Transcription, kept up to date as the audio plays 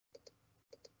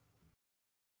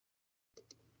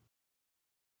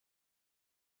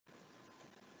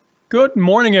Good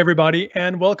morning, everybody,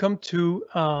 and welcome to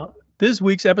this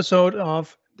week's episode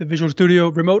of the Visual Studio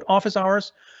Remote Office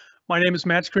Hours. My name is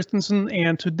Matt Christensen,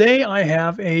 and today I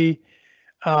have a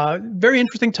very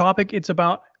interesting topic. It's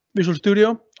about Visual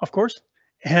Studio, of course,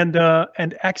 and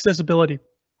accessibility.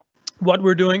 What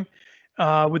we're doing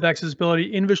with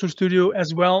accessibility in Visual Studio,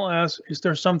 as well as is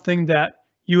there something that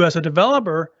you as a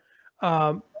developer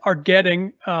are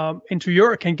getting can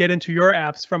get into your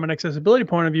apps from an accessibility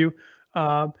point of view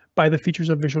by the features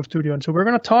of Visual Studio. And so we're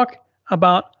going to talk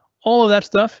about all of that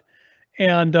stuff.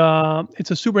 And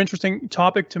it's a super interesting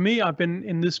topic to me. I've been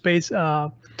in this space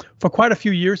for quite a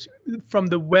few years from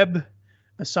the web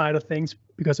side of things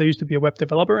because I used to be a web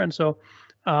developer. And so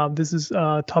this is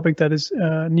a topic that is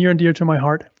near and dear to my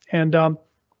heart. And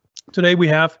today we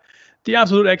have the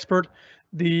absolute expert,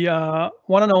 the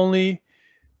one and only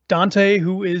Dante,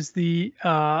 who is the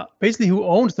basically who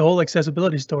owns the whole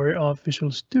accessibility story of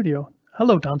Visual Studio.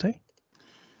 Hello, Dante.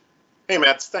 Hey,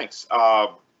 Matt. Thanks.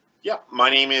 Yeah, my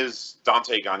name is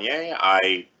Dante Gagne.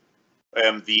 I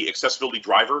am the accessibility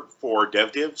driver for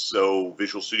DevDiv, so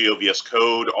Visual Studio, VS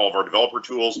Code, all of our developer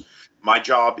tools. My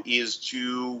job is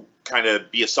to kind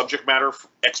of be a subject matter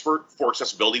expert for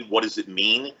accessibility. What does it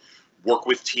mean? Work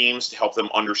with teams to help them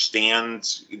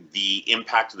understand the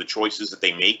impact of the choices that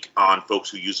they make on folks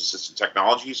who use assistive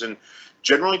technologies, and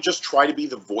generally just try to be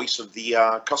the voice of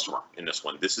the customer in this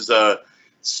one. This is a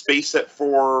space that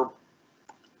for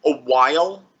a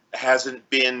while hasn't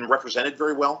been represented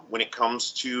very well when it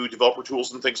comes to developer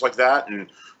tools and things like that, and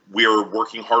we're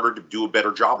working harder to do a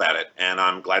better job at it, and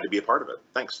I'm glad to be a part of it.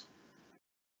 Thanks.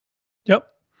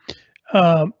 Yep.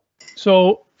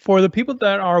 So for the people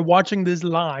that are watching this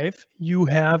live, you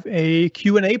have a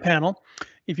Q&A panel.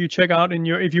 If you check out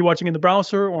if you're watching in the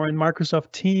browser or in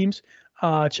Microsoft Teams,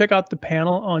 check out the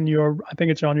panel on I think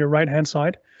it's on your right-hand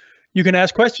side. You can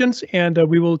ask questions, and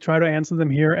we will try to answer them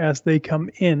here as they come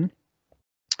in.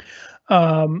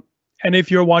 And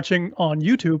if you're watching on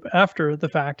YouTube after the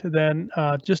fact, then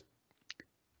just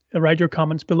write your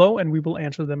comments below, and we will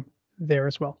answer them there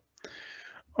as well.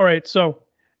 All right, so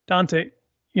Dante,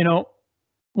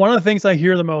 one of the things I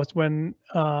hear the most when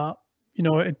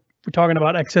we're talking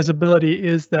about accessibility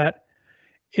is that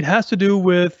it has to do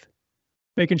with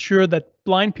making sure that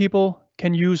blind people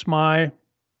can use my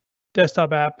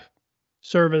desktop app,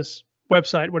 service,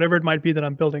 website, whatever it might be that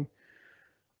I'm building.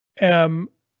 And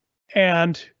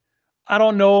I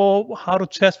don't know how to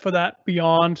test for that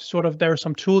beyond sort of there are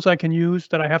some tools I can use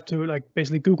that I have to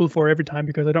basically Google for every time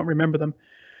because I don't remember them.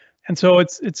 And so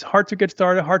it's hard to get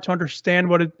started, hard to understand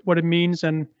what it means,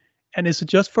 and is it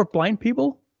just for blind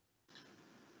people?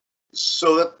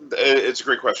 So it's a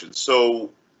great question.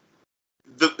 So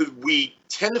we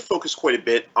tend to focus quite a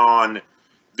bit on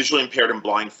visually impaired and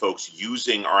blind folks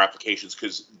using our applications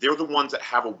because they're the ones that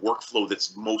have a workflow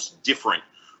that's most different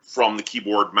from the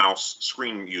keyboard, mouse,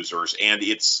 screen users, and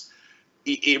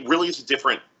it really is a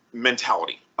different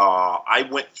mentality. I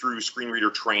went through screen reader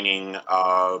training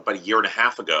about a year and a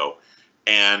half ago,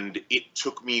 and it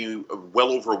took me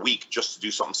well over a week just to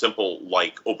do something simple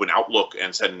like open Outlook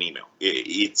and send an email.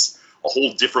 It's a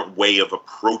whole different way of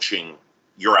approaching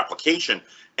your application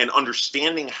and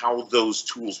understanding how those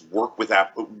tools work with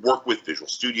Visual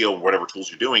Studio and whatever tools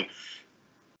you're doing.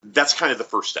 That's kind of the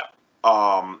first step.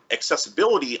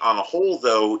 Accessibility on a whole,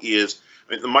 though, the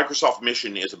Microsoft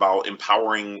mission is about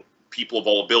empowering people of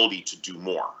all ability to do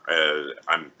more.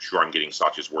 I'm sure I'm getting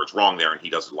Satya's words wrong there, and he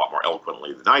does it a lot more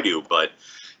eloquently than I do, but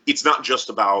it's not just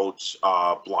about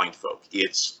blind folk.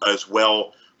 It's as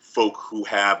well folk who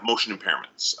have motion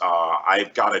impairments.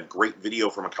 I've got a great video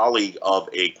from a colleague of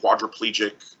a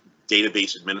quadriplegic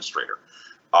database administrator.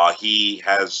 He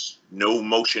has no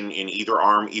motion in either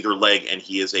arm, either leg, and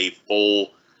he is a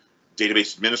full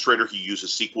database administrator. He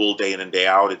uses SQL day in and day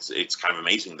out. It's kind of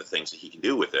amazing the things that he can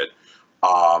do with it.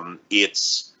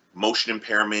 It's motion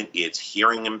impairment, it's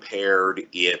hearing impaired,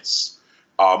 it's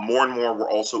more and more we're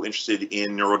also interested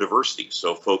in neurodiversity.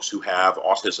 So folks who have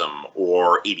autism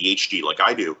or ADHD like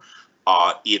I do,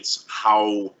 it's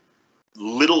how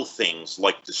little things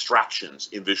like distractions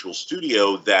in Visual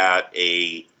Studio that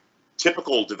a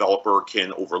typical developer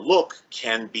can overlook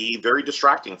can be very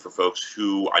distracting for folks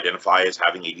who identify as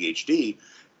having ADHD,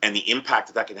 and the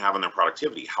impact that can have on their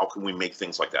productivity. How can we make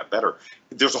things like that better?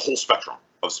 There's a whole spectrum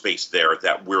of space there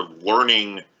that we're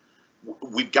learning.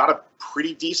 We've got a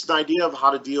pretty decent idea of how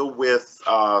to deal with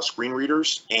screen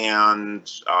readers and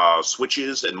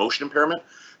switches and motion impairment,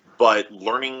 but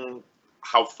learning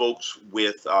how folks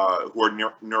with who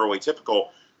are neuroatypical,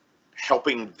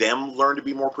 helping them learn to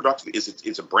be more productive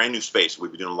it's a brand new space. We've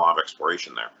been doing a lot of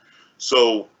exploration there.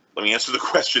 So let me answer the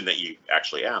question that you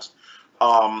actually asked.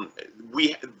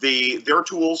 There are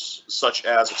tools such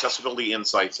as Accessibility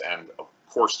Insights, and of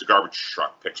course the garbage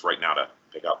truck picks right now to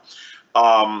pick up.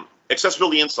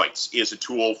 Accessibility Insights is a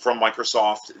tool from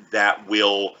Microsoft that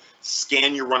will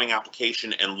scan your running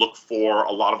application and look for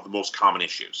a lot of the most common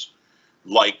issues.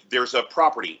 Like there's a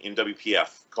property in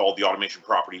WPF called the automation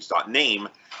properties.name.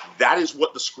 That is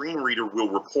what the screen reader will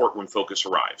report when Focus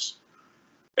arrives.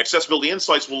 Accessibility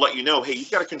Insights will let you know, hey,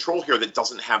 you've got a control here that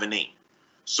doesn't have a name.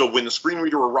 So when the screen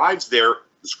reader arrives there,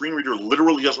 the screen reader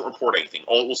literally doesn't report anything.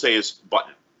 All it will say is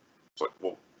button. It's like,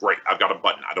 well, great, I've got a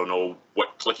button. I don't know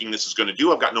what clicking this is going to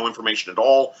do. I've got no information at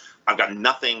all. I've got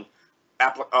nothing.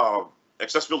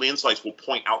 Accessibility Insights will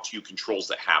point out to you controls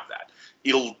that have that.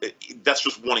 That's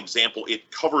just one example. It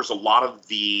covers a lot of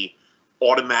the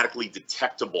automatically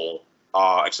detectable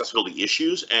accessibility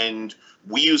issues, and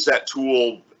we use that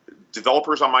tool.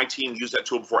 Developers on my team use that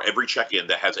tool before every check-in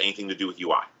that has anything to do with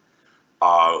UI.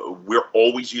 We're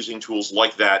always using tools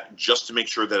like that just to make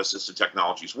sure that assistive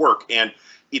technologies work. And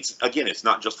it's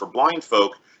not just for blind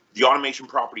folk. The automation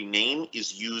property name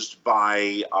is used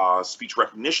by speech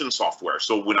recognition software.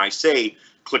 So when I say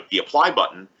click the apply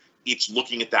button, it's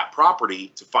looking at that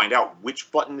property to find out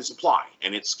which button is apply,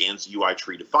 and it scans the UI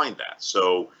tree to find that.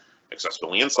 So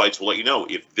Accessibility Insights will let you know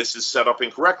if this is set up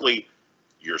incorrectly,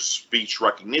 your speech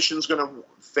recognition is going to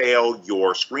fail,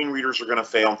 your screen readers are going to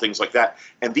fail, and things like that.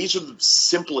 And these are the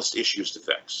simplest issues to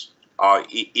fix.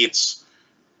 It's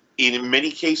in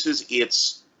many cases,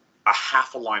 it's a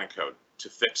half a line of code to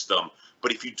fix them.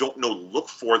 But if you don't know to look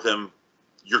for them,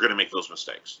 you're going to make those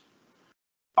mistakes.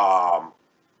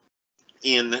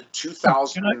 In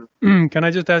 2000, can I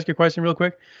just ask you a question real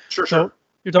quick? Sure. So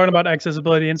you're talking about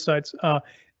Accessibility Insights.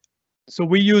 So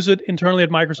we use it internally at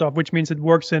Microsoft, which means it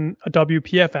works in a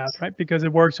WPF app, right? Because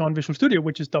it works on Visual Studio,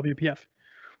 which is WPF.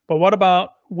 But what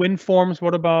about WinForms?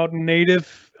 What about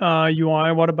native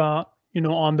UI? What about,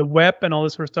 on the web and all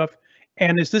this sort of stuff?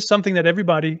 And is this something that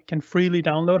everybody can freely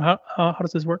download? How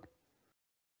does this work?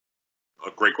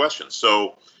 A great question.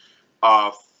 So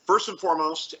first and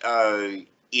foremost,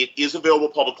 it is available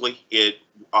publicly. It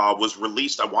was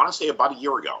released, I want to say, about a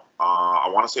year ago. I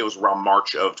want to say it was around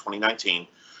March of 2019.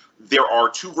 There are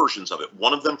two versions of it,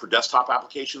 one of them for desktop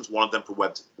applications, one of them for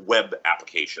web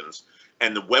applications.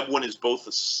 And the web one is both,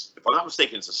 if I'm not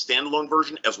mistaken, it's a standalone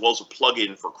version as well as a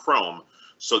plugin for Chrome,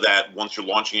 so that once you're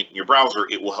launching it in your browser,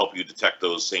 it will help you detect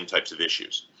those same types of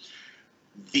issues.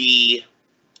 The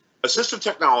assistive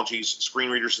technologies, screen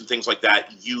readers and things like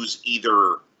that, use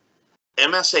either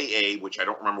MSAA, which I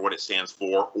don't remember what it stands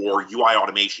for, or UI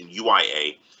automation,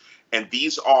 UIA. And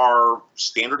these are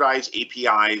standardized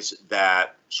APIs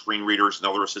that screen readers and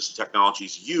other assistive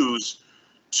technologies use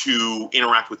to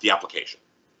interact with the application.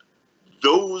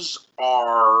 Those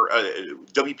are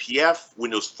WPF,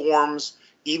 Windows Forms,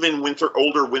 even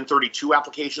older Win32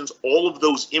 applications. All of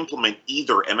those implement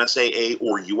either MSAA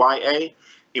or UIA,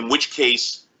 in which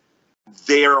case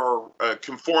they're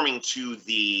conforming to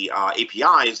the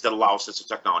APIs that allow assistive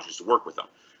technologies to work with them.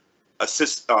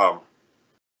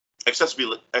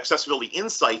 Accessibility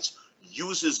Insights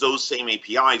uses those same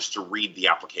APIs to read the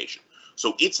application.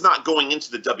 So it's not going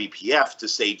into the WPF to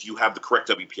say, do you have the correct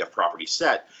WPF property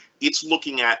set? It's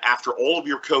looking at, after all of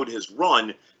your code has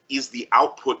run, is the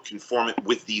output conformant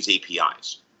with these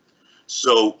APIs?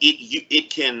 So it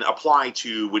can apply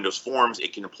to Windows Forms,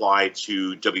 it can apply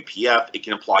to WPF, it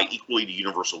can apply equally to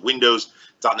Universal Windows,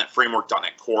 .NET Framework,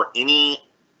 .NET Core, any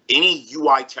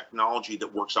UI technology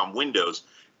that works on Windows,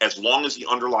 as long as the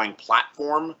underlying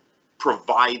platform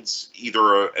provides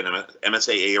either an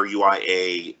MSAA or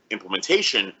UIA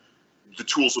implementation, the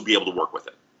tools will be able to work with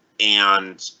it.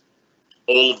 And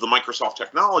all of the Microsoft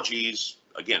technologies,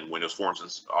 again, Windows Forms, and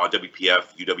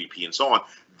WPF, UWP, and so on,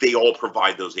 they all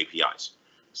provide those APIs.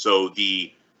 So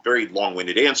the very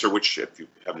long-winded answer, which if you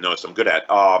haven't noticed, I'm good at,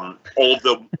 all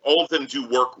of them do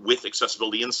work with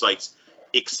Accessibility Insights,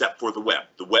 except for the web.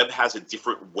 The web has a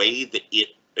different way that it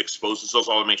exposes those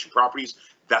automation properties.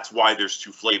 That's why there's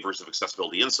two flavors of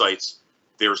Accessibility Insights.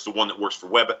 There's the one that works for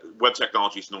web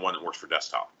technologies and the one that works for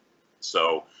desktop.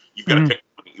 So you've got to pick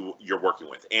what you're working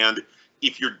with. And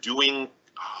if you're doing,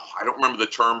 I don't remember the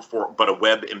term for, but a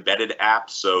web embedded app.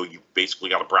 So you basically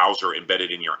got a browser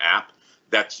embedded in your app.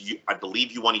 I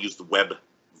believe you want to use the web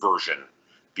version,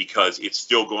 because it's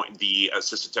still going, the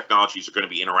assistive technologies are going to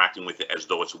be interacting with it as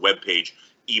though it's a web page,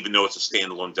 even though it's a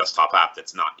standalone desktop app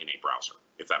that's not in a browser,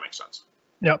 if that makes sense.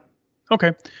 Yep.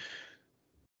 Okay.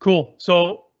 Cool.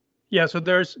 So yeah, so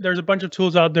there's a bunch of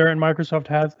tools out there, and Microsoft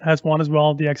has one as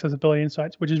well, the Accessibility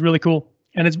Insights, which is really cool.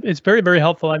 And it's very, very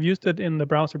helpful. I've used it in the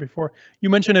browser before. You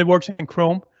mentioned it works in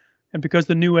Chrome, and because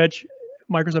the new Edge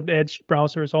Microsoft Edge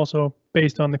browser is also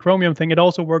based on the Chromium thing. It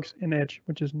also works in Edge,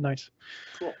 which is nice.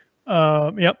 Cool.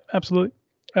 Yep, absolutely.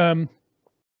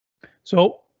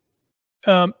 So,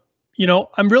 I'm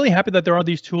really happy that there are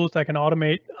these tools that can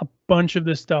automate a bunch of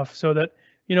this stuff so that,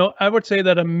 I would say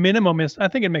that a minimum is, I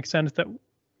think it makes sense that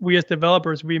we as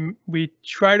developers, we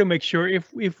try to make sure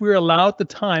if we're allowed the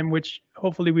time, which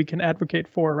hopefully we can advocate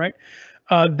for, right?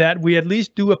 That we at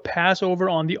least do a pass over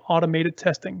on the automated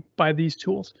testing by these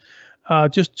tools,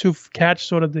 just to catch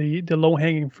sort of the low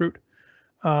hanging fruit.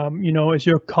 Is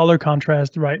your color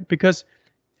contrast right? Because,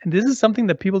 and this is something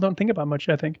that people don't think about much,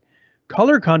 I think.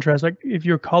 Color contrast, like if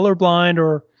you're colorblind,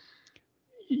 or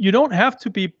you don't have to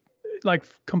be like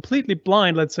completely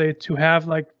blind, let's say,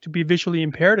 to be visually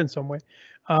impaired in some way.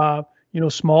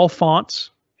 Small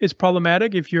fonts is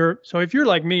problematic if you're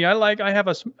like me. I have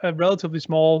a relatively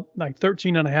small, like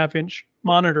 13.5-inch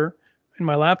monitor in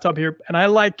my laptop here, and I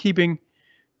like keeping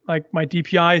like my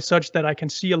DPI such that I can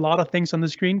see a lot of things on the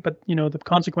screen, but the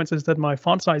consequence is that my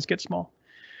font size gets small.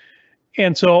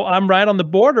 And so I'm right on the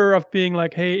border of being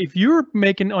like, hey, if you're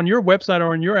making on your website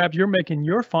or on your app, you're making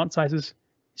your font sizes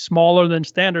smaller than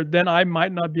standard, then I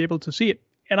might not be able to see it.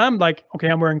 And I'm like, okay,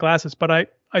 I'm wearing glasses, but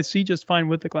I see just fine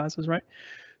with the glasses, right?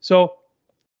 So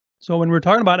when we're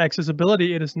talking about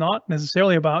accessibility, it is not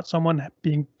necessarily about someone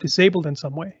being disabled in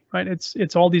some way, right?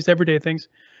 It's all these everyday things.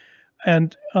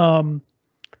 And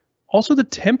also the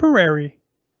temporary,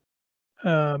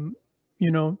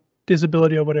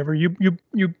 disability or whatever. You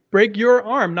break your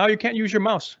arm, now you can't use your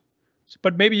mouse,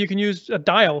 but maybe you can use a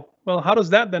dial. Well, how does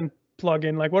that then plug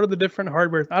in? Like, what are the different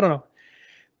hardware? I don't know.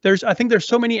 I think there's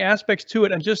so many aspects to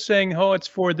it, and just saying, oh, it's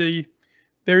for the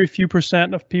very few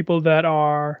percent of people that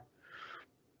are,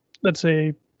 let's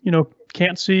say,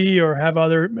 can't see or have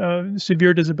other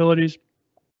severe disabilities.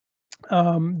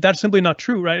 That's simply not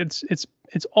true, right?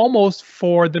 It's almost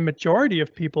for the majority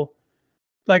of people.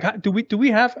 Like, do we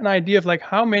have an idea of like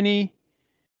how many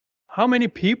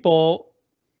people,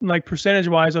 like percentage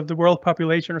wise of the world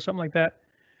population or something like that,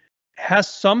 has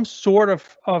some sort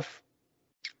of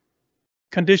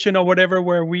condition or whatever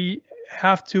where we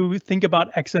have to think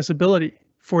about accessibility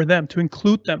for them, to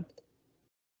include them?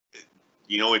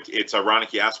 It's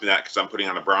ironic you asked me that, because I'm putting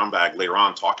on a brown bag later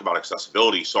on, talk about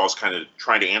accessibility. So I was kind of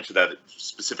trying to answer that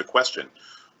specific question.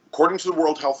 According to the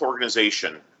World Health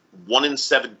Organization, 1 in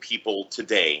 7 people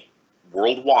today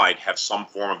worldwide have some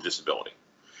form of disability.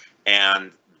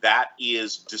 And that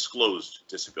is disclosed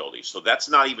disability. So that's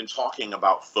not even talking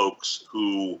about folks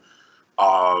who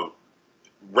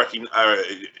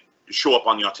show up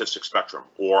on the autistic spectrum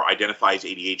or identify as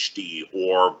ADHD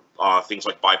or things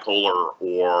like bipolar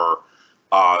or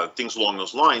things along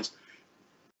those lines.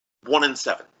 1 in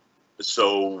 7.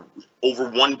 So over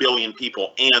 1 billion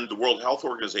people. And the World Health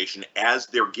Organization, as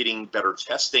they're getting better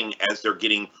testing, as they're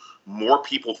getting more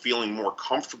people feeling more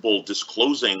comfortable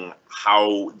disclosing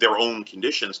their own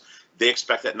conditions, they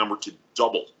expect that number to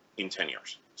double in 10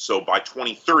 years. So by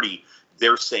 2030,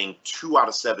 they're saying 2 out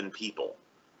of 7 people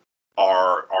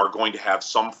are going to have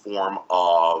some form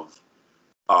of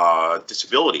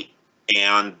disability,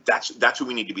 and that's what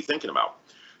we need to be thinking about.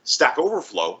 Stack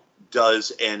Overflow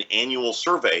does an annual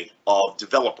survey of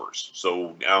developers.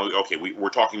 So now, okay, we're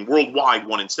talking worldwide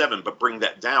 1 in 7, but bring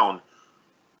that down.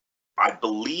 I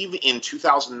believe in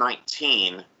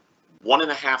 2019,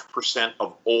 1.5%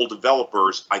 of all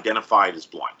developers identified as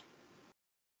blind.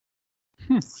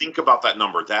 Think about that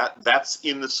number. That's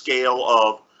in the scale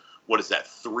of, what is that,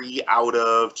 3 out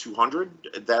of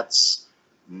 200? That's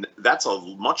a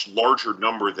much larger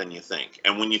number than you think.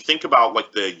 And when you think about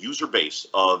like the user base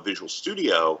of Visual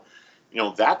Studio,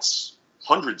 that's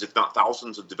hundreds, if not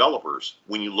thousands, of developers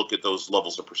when you look at those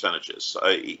levels of percentages.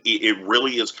 It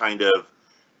really is kind of,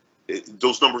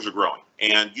 those numbers are growing.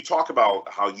 And you talk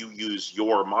about how you use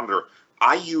your monitor.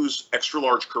 I use extra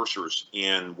large cursors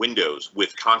in Windows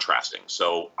with contrasting,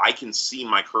 so I can see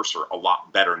my cursor a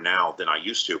lot better now than I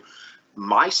used to.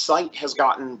 My sight has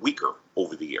gotten weaker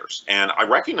over the years, and I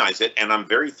recognize it, and I'm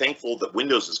very thankful that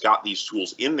Windows has got these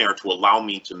tools in there to allow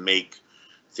me to make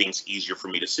things easier for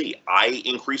me to see. I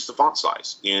increased the font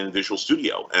size in Visual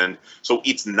Studio, and so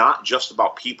it's not just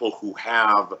about people who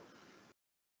have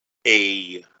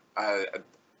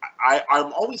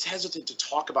I'm always hesitant to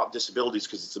talk about disabilities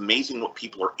because it's amazing what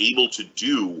people are able to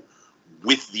do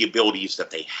with the abilities that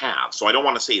they have. So I don't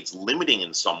want to say it's limiting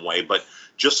in some way, but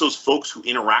just those folks who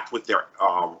interact with their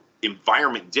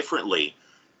environment differently,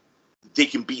 they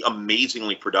can be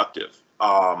amazingly productive.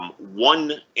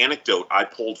 One anecdote I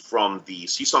pulled from the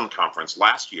CSUN conference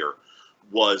last year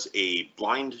was a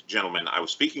blind gentleman I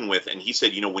was speaking with, and he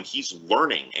said, when he's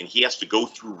learning and he has to go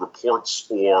through reports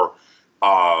or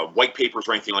white papers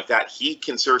or anything like that. He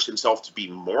considers himself to be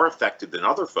more effective than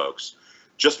other folks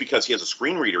just because he has a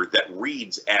screen reader that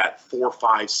reads at 4,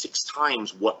 5, 6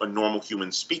 times what a normal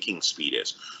human speaking speed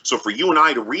is. So for you and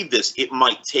I to read this, it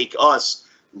might take us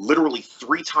literally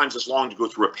 3 times as long to go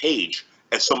through a page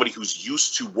as somebody who's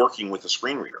used to working with a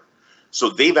screen reader. So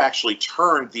they've actually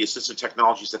turned the assistive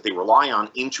technologies that they rely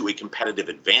on into a competitive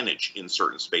advantage in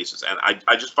certain spaces. And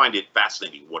I just find it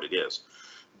fascinating what it is.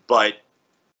 But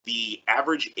the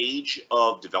average age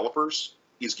of developers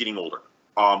is getting older.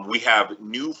 We have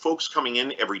new folks coming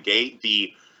in every day.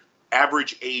 The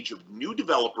average age of new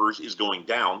developers is going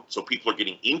down, so people are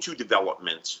getting into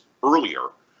development earlier.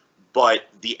 But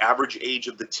the average age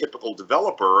of the typical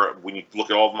developer, when you look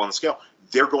at all of them on the scale,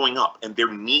 they're going up, and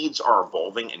their needs are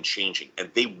evolving and changing, and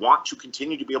they want to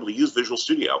continue to be able to use Visual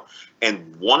Studio.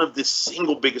 And one of the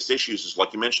single biggest issues is,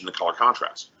 like you mentioned, the color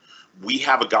contrast. We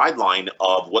have a guideline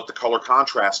of what the color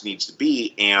contrast needs to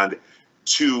be, and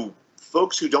to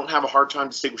folks who don't have a hard time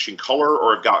distinguishing color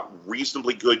or have got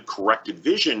reasonably good corrected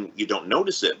vision, you don't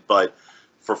notice it. But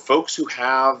for folks who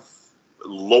have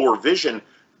lower vision,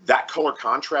 that color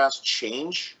contrast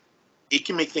change, it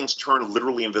can make things turn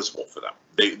literally invisible for them.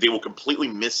 They will completely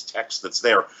miss text that's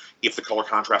there if the color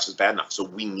contrast is bad enough. So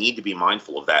we need to be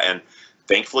mindful of that. And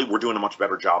thankfully, we're doing a much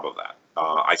better job of that.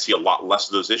 I see a lot less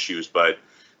of those issues, but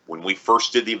when we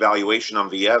first did the evaluation on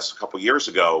VS a couple years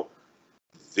ago,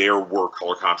 there were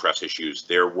color contrast issues,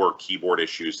 there were keyboard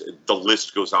issues. The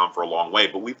list goes on for a long way,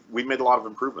 but we've made a lot of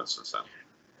improvements since then.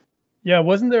 Yeah,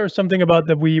 wasn't there something about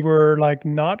that we were like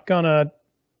not gonna,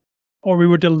 or we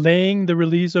were delaying the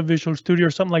release of Visual Studio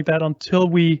or something like that until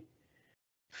we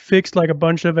fixed like a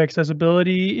bunch of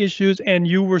accessibility issues, and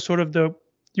you were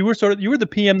the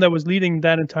PM that was leading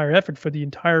that entire effort for the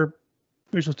entire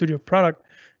Visual Studio product,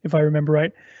 if I remember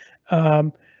right.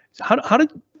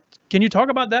 Can you talk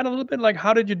about that a little bit? Like,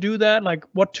 how did you do that? Like,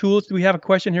 what tools? Do we have a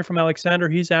question here from Alexander?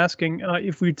 He's asking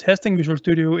if we're testing Visual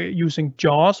Studio using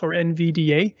JAWS or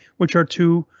NVDA, which are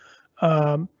two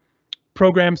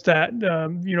programs that,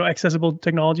 accessible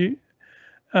technology.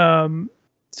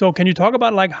 So can you talk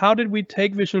about like, how did we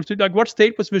take Visual Studio? Like, what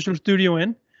state was Visual Studio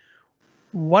in?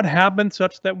 What happened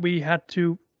such that we had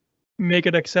to make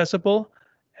it accessible?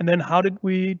 And then how did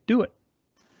we do it?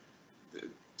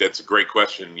 That's a great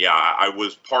question. Yeah, I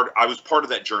was part of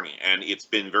that journey, and it's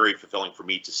been very fulfilling for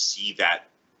me to see that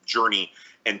journey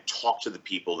and talk to the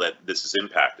people that this has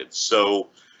impacted. So,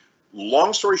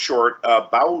 long story short,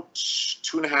 about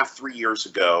 2.5, 3 years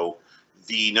ago,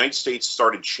 the United States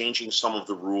started changing some of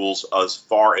the rules as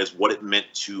far as what it meant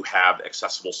to have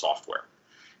accessible software.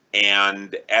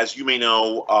 And as you may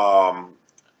know,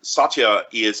 Satya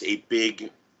is a big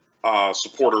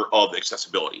supporter of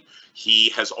accessibility. He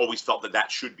has always felt that that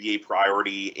should be a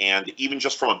priority, and even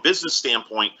just from a business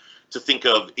standpoint, to think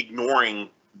of ignoring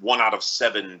 1 out of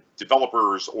 7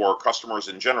 developers or customers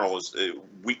in general is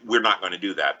we're not going to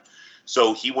do that.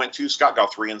 So he went to Scott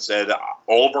Guthrie and said,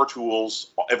 all of our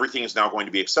tools, everything is now going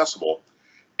to be accessible.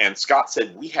 And Scott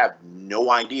said, we have no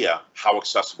idea how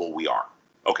accessible we are.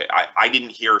 Okay, I didn't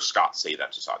hear Scott say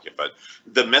that to Satya, but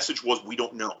the message was, we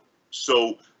don't know.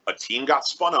 So a team got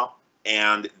spun up,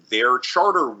 and their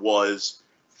charter was,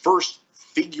 first,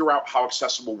 figure out how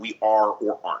accessible we are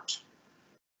or aren't.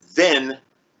 Then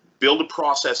build a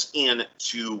process in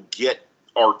to get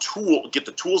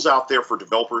the tools out there for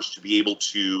developers to be able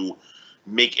to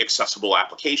make accessible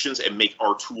applications and make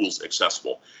our tools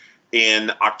accessible.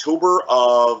 In October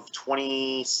of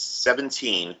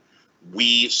 2017,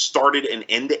 we started an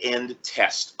end-to-end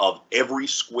test of every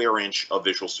square inch of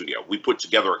Visual Studio. We put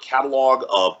together a catalog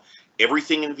of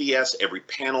everything in VS, every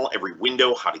panel, every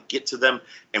window, how to get to them,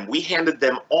 and we handed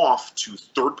them off to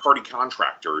third-party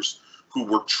contractors who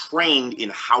were trained in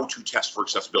how to test for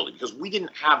accessibility, because we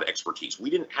didn't have expertise. We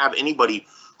didn't have anybody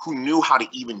who knew how to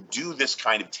even do this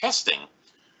kind of testing.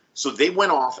 So they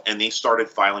went off and they started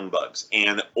filing bugs.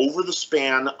 And over the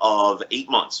span of 8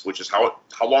 months, which is how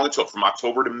long it took, from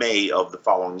October to May of the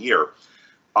following year,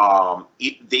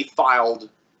 they filed,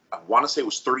 I want to say it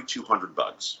was 3,200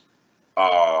 bugs.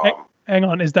 Hang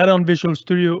on, is that on Visual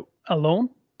Studio alone?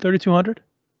 3,200?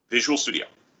 Visual Studio,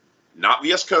 not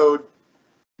VS Code,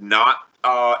 not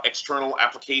external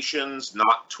applications,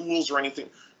 not tools or anything,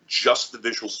 just the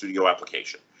Visual Studio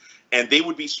application. And they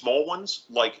would be small ones,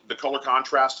 like the color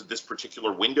contrast of this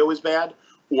particular window is bad,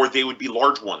 or they would be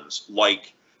large ones,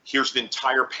 like here's the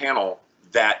entire panel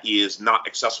that is not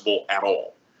accessible at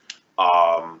all.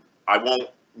 I won't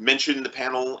mention the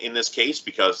panel in this case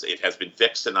because it has been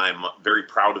fixed and I'm very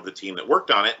proud of the team that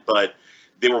worked on it, but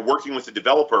they were working with the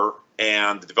developer,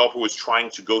 and the developer was trying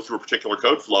to go through a particular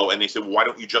code flow, and they said, well, why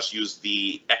don't you just use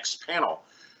the X panel?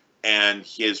 And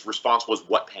his response was,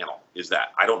 what panel is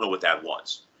that? I don't know what that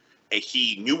was. And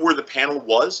he knew where the panel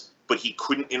was, but he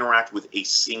couldn't interact with a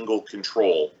single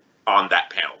control on that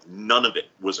panel. None of it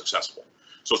was accessible.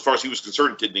 So as far as he was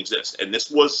concerned, it didn't exist. And this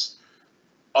was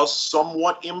a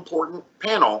somewhat important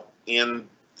panel in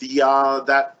the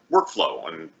that workflow.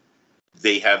 And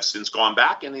they have since gone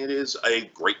back, and it is a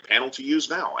great panel to use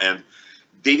now. And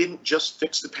they didn't just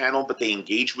fix the panel, but they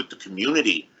engaged with the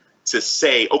community to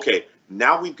say, okay,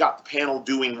 now we've got the panel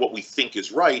doing what we think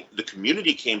is right. The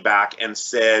community came back and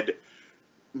said,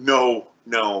 no,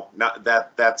 not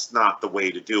that. That's not the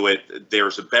way to do it.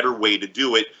 There's a better way to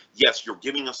do it. Yes, you're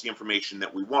giving us the information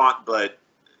that we want, but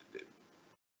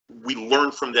we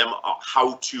learned from them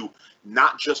how to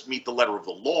not just meet the letter of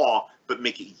the law, but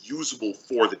make it usable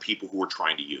for the people who are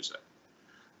trying to use it.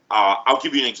 I'll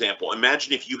give you an example.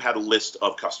 Imagine if you had a list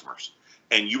of customers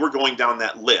and you were going down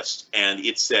that list and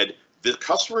it said, the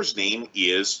customer's name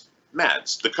is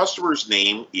Mads. The customer's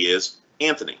name is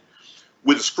Anthony.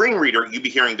 With a screen reader, you'd be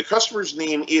hearing, the customer's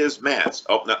name is Mads.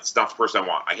 Oh, that's not the person I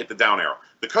want. I hit the down arrow.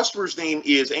 The customer's name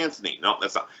is Anthony. No,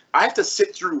 that's not. I have to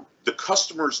sit through the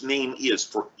customer's name is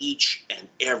for each and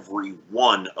every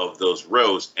one of those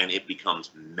rows, and it becomes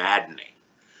maddening.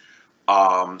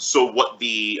 So what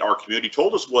our community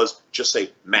told us was just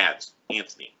say Mads,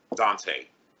 Anthony, Dante,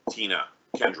 Tina,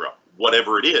 Kendra,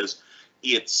 whatever it is.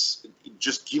 It's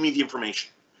just give me the information.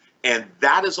 And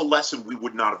that is a lesson we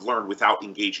would not have learned without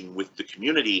engaging with the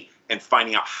community and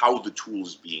finding out how the tool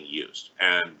is being used.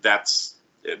 And that's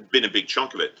been a big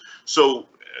chunk of it. So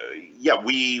yeah,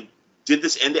 we did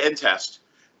this end-to-end test.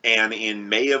 And in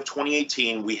May of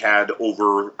 2018, we had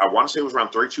over, I want to say it was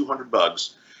around 3,200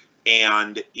 bugs.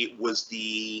 And it was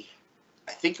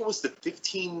I think it was the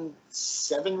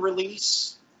 15.7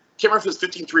 release. Can't remember if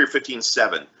it was 15.3 or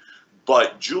 15.7.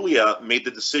 But Julia made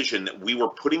the decision that we were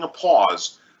putting a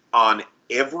pause on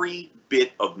every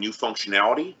bit of new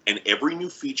functionality and every new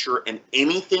feature and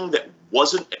anything that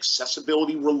wasn't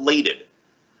accessibility related.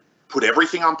 Put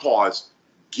everything on pause,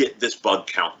 get this bug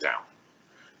count down.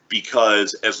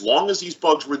 Because as long as these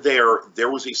bugs were there, there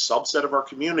was a subset of our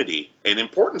community, an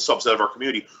important subset of our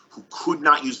community, who could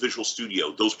not use Visual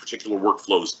Studio, those particular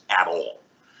workflows at all.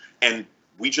 And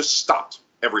we just stopped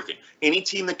everything. Any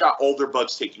team that got all their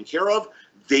bugs taken care of,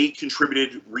 they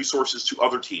contributed resources to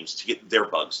other teams to get their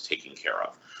bugs taken care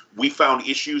of. We found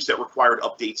issues that required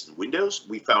updates in Windows.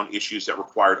 We found issues that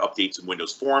required updates in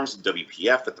Windows Forms and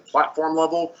WPF at the platform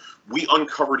level. We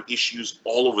uncovered issues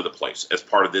all over the place as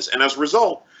part of this. And as a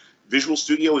result, Visual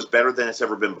Studio is better than it's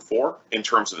ever been before in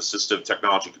terms of assistive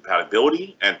technology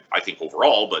compatibility, and I think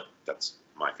overall, but that's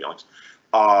my feelings.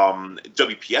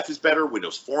 WPF is better,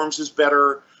 Windows Forms is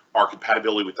better, our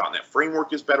compatibility with .NET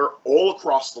Framework is better, all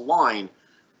across the line.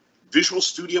 Visual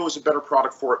Studio is a better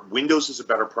product for it, Windows is a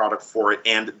better product for it,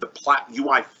 and the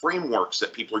UI frameworks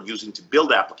that people are using to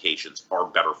build applications are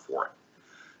better for it.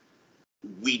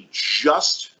 We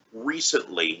just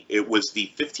recently, it was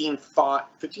the 15.5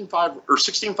 or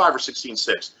 16.5 or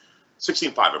 16.6,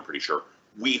 16.5 I'm pretty sure,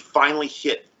 we finally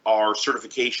hit our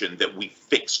certification that we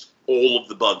fixed all of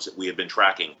the bugs that we had been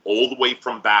tracking all the way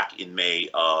from back in May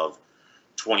of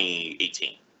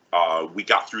 2018. We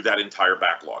got through that entire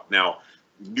backlog. Now,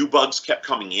 new bugs kept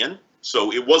coming in,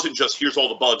 so it wasn't just here's all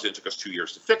the bugs, it took us 2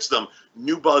 years to fix them.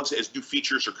 New bugs, as new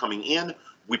features are coming in,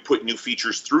 we put new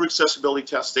features through accessibility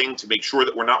testing to make sure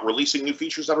that we're not releasing new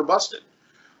features that are busted.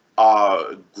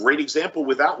 Great example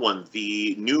with that one,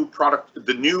 the new product,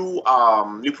 the new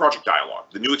project dialog,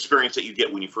 the new experience that you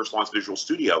get when you first launch Visual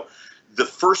Studio. The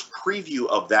first preview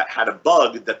of that had a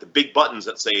bug that the big buttons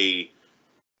that say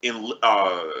in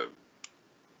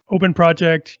open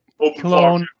project,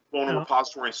 clone,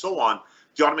 repository, and so on,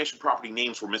 the automation property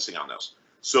names were missing on those.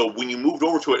 So when you moved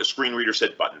over to it, a screen reader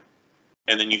said button,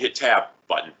 and then you hit tab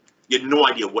button. You had no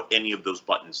idea what any of those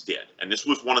buttons did. And this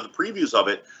was one of the previews of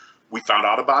it. We found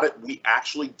out about it. We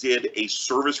actually did a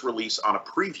service release on a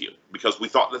preview because we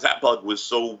thought that that bug was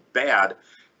so bad,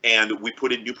 and we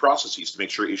put in new processes to make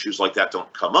sure issues like that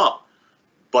don't come up.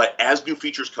 But as new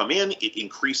features come in, it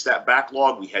increased that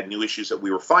backlog. We had new issues that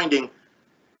we were finding.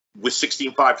 With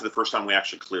 16.5, for the first time, we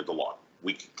actually cleared the log.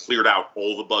 We cleared out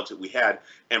all the bugs that we had.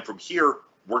 And from here,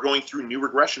 we're going through new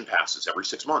regression passes every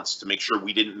 6 months to make sure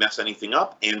we didn't mess anything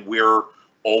up. And we're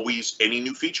always, any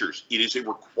new features, it is a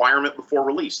requirement before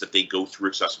release that they go through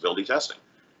accessibility testing.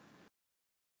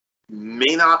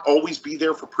 May not always be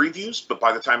there for previews, but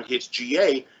by the time it hits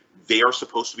GA, they are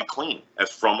supposed to be clean, as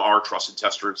from our trusted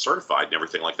tester and certified and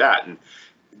everything like that. And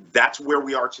that's where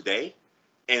we are today.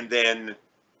 And then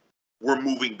we're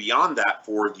moving beyond that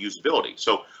for the usability.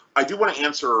 So I do want to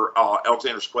answer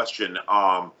Alexander's question.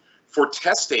 For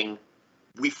testing,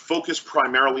 we focus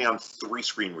primarily on 3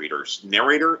 screen readers: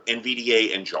 Narrator,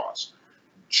 NVDA, and JAWS.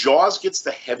 JAWS gets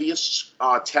the heaviest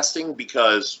testing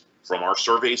because from our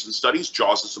surveys and studies,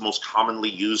 JAWS is the most commonly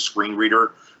used screen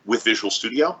reader with Visual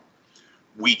Studio.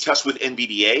 We test with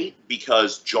NVDA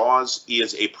because JAWS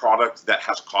is a product that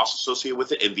has costs associated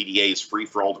with it. NVDA is free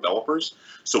for all developers.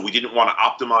 So we didn't want to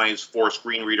optimize for a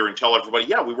screen reader and tell everybody,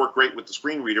 yeah, we work great with the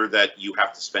screen reader that you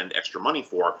have to spend extra money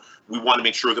for. We want to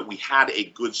make sure that we had a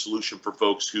good solution for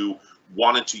folks who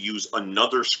wanted to use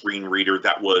another screen reader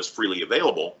that was freely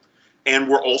available. And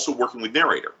we're also working with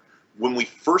Narrator. When we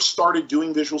first started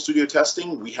doing Visual Studio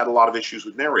testing, we had a lot of issues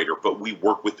with Narrator, but we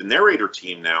work with the Narrator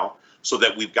team now so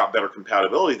that we've got better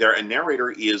compatibility there, and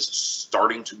Narrator is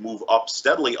starting to move up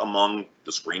steadily among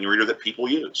the screen reader that people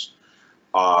use.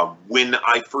 When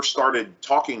I first started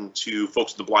talking to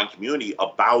folks in the blind community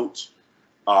about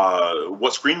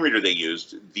what screen reader they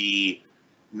used, the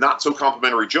not so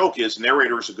complimentary joke is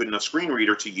Narrator is a good enough screen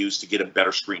reader to use to get a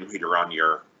better screen reader on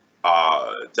your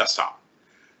desktop.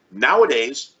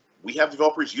 Nowadays, we have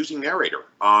developers using Narrator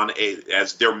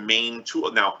as their main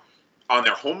tool. Now, on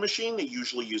their home machine, they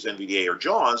usually use NVDA or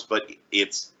JAWS, but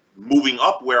it's moving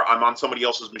up where I'm on somebody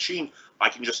else's machine. I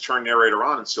can just turn Narrator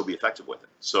on and still be effective with it.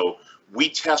 So we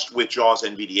test with JAWS,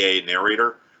 NVDA, and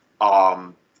Narrator,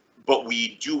 but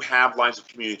we do have lines of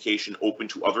communication open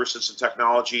to other assistive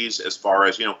technologies as far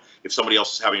as, if somebody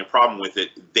else is having a problem with it,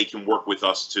 they can work with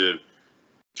us to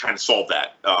kind of solve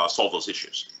those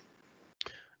issues.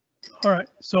 All right.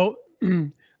 So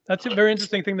that's a very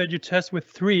interesting thing that you test with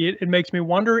 3. It makes me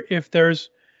wonder if there's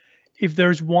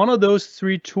one of those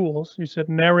 3 tools. You said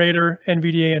Narrator,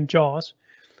 NVDA, and JAWS.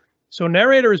 So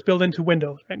Narrator is built into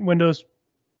Windows, right? Windows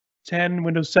 10,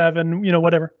 Windows 7,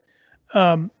 whatever.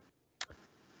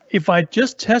 If I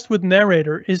just test with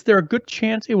Narrator, is there a good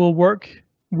chance it will work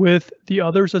with the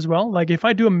others as well? Like if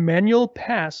I do a manual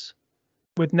pass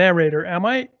with Narrator, am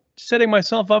I setting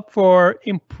myself up for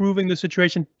improving the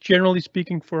situation, generally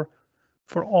speaking, for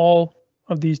all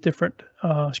of these different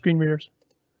screen readers?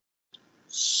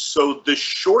 So the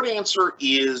short answer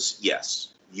is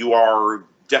yes. You are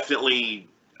definitely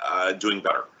doing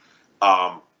better.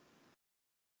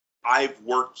 I've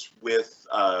worked with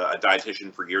a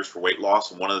dietitian for years for weight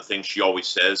loss, and one of the things she always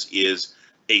says is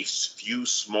a few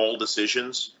small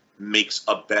decisions makes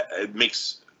an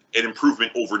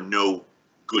improvement over no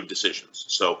good decisions.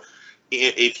 So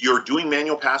if you're doing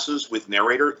manual passes with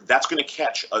Narrator, that's going to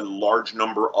catch a large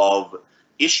number of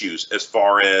issues as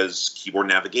far as keyboard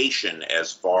navigation, as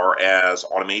far as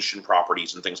automation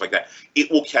properties and things like that.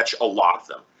 It will catch a lot of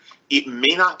them. It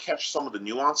may not catch some of the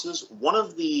nuances. One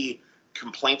of the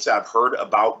complaints I've heard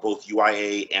about both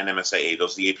UIA and MSAA,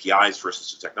 those are the APIs for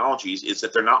assistive technologies, is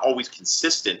that they're not always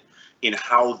consistent in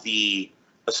how the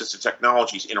assistive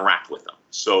technologies interact with them.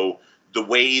 So the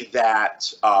way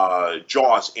that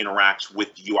JAWS interacts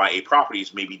with the UIA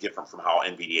properties may be different from how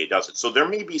NVDA does it. So there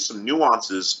may be some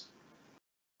nuances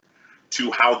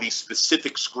to how these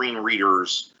specific screen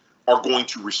readers are going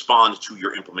to respond to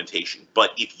your implementation.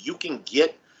 But if you can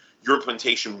get your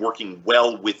implementation working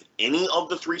well with any of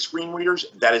the 3 screen readers,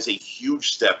 that is a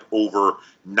huge step over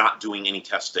not doing any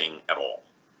testing at all.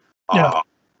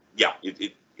 Yeah,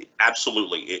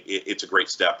 absolutely, it's a great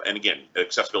step. And again,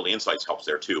 Accessibility Insights helps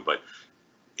there too, but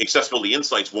Accessibility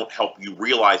Insights won't help you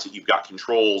realize that you've got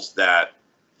controls that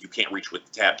you can't reach with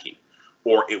the tab key.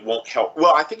 Or it won't help,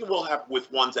 well, I think it will help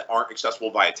with ones that aren't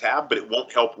accessible via tab, but it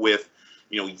won't help with,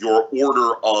 your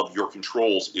order of your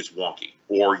controls is wonky,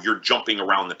 or you're jumping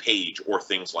around the page, or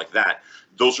things like that.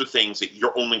 Those are things that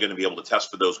you're only going to be able to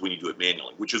test for those when you do it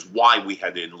manually, which is why we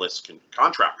had to enlist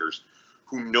contractors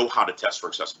who know how to test for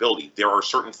accessibility. There are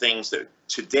certain things that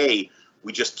today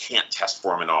we just can't test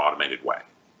for them in an automated way.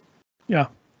 Yeah.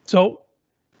 So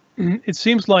it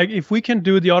seems like if we can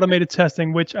do the automated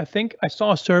testing, which I think I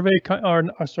saw a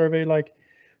survey like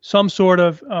some sort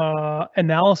of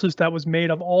analysis that was made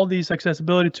of all these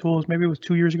accessibility tools, maybe it was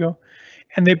 2 years ago.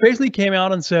 And they basically came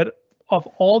out and said, of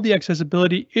all the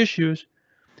accessibility issues,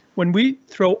 when we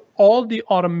throw all the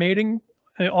automated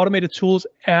tools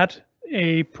at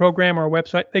a program or a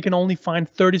website, they can only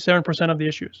find 37% of the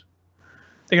issues.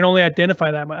 They can only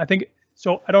identify that. I think,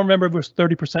 so I don't remember if it was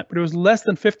 30%, but it was less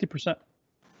than 50%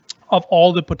 of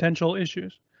all the potential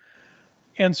issues.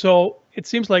 And so it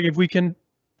seems like if we can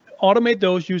automate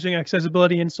those using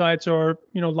Accessibility Insights or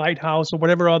Lighthouse or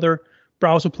whatever other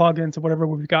browser plugins or whatever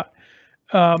we've got,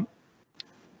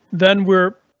 then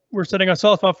we're setting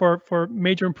ourselves up for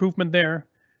major improvement there.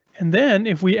 And then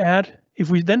if we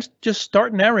then just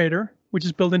start Narrator which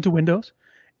is built into Windows,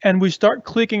 and we start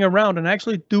clicking around and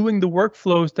actually doing the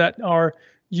workflows that our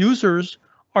users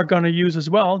are going to use as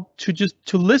well to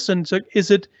listen. So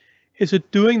is it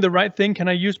doing the right thing? Can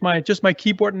I use just my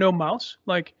keyboard, no mouse?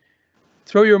 Like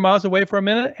throw your mouse away for a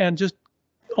minute and just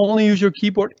only use your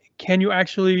keyboard. Can you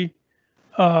actually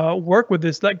work with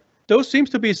this? Like those seems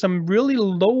to be some really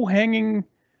low hanging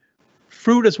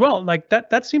fruit as well. Like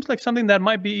that seems like something that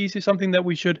might be easy, something that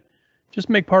we should just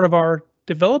make part of our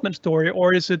development story,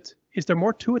 or is there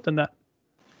more to it than that?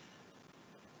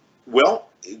 Well,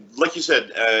 like you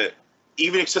said,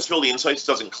 even Accessibility Insights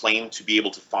doesn't claim to be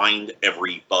able to find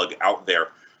every bug out there,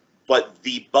 but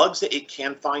the bugs that it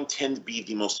can find tend to be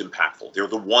the most impactful. They're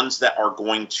the ones that are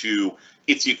going to,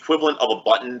 it's the equivalent of a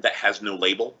button that has no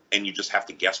label and you just have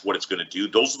to guess what it's going to do.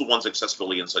 Those are the ones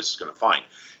Accessibility Insights is going to find.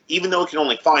 Even though it can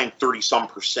only find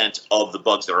 30-some% of the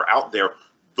bugs that are out there,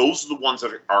 those are the ones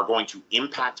that are going to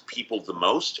impact people the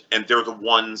most, and they're the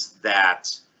ones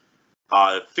that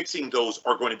fixing those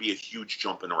are going to be a huge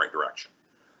jump in the right direction.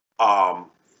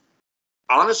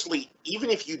 Honestly, even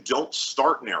if you don't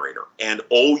start Narrator and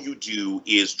all you do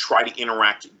is try to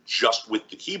interact just with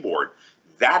the keyboard,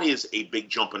 that is a big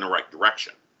jump in the right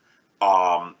direction.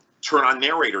 Turn on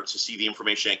Narrator to see the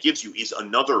information it gives you is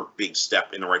another big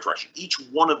step in the right direction. Each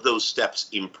one of those steps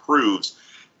improves,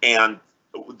 and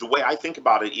the way I think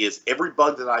about it is every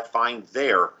bug that I find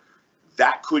there,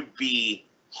 that could be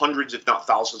hundreds, if not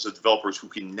thousands, of developers who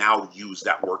can now use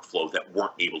that workflow that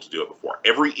weren't able to do it before.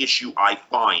 Every issue I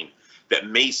find that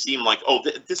may seem like, oh,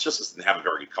 this just doesn't have a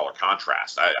very good color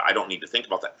contrast, I don't need to think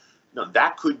about that. No,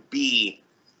 that could be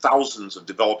thousands of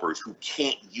developers who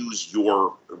can't use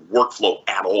your workflow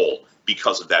at all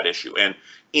because of that issue. And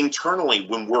internally,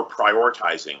 when we're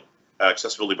prioritizing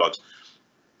accessibility bugs,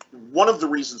 one of the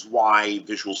reasons why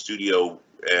Visual Studio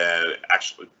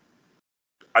actually,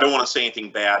 I don't want to say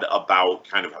anything bad about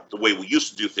kind of the way we used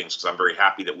to do things, because I'm very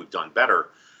happy that we've done better.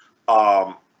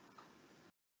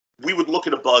 We would look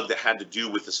at a bug that had to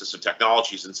do with assistive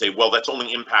technologies and say, well, that's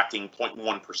only impacting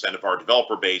 0.1% of our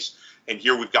developer base, and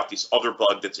here we've got this other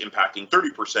bug that's impacting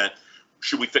 30%.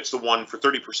 Should we fix the one for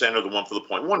 30% or the one for the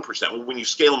 0.1%? Well, when you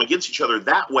scale them against each other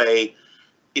that way,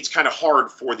 it's kind of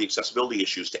hard for the accessibility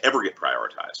issues to ever get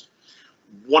prioritized.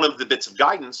 One of the bits of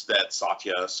guidance that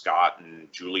Satya, Scott,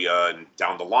 and Julia, and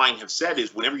down the line have said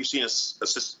is whenever you see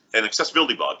an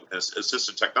accessibility bug, an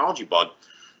assistive technology bug,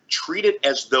 treat it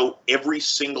as though every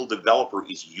single developer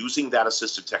is using that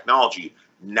assistive technology.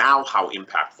 Now, how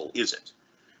impactful is it?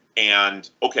 And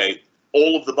okay,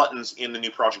 all of the buttons in the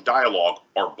new project dialog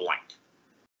are blank.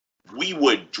 We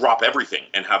would drop everything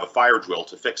and have a fire drill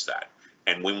to fix that.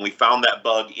 And when we found that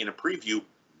bug in a preview,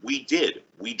 we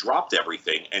dropped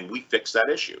everything and we fixed that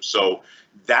issue. So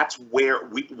that's where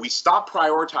we stopped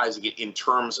prioritizing it in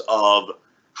terms of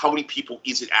how many people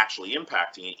is it actually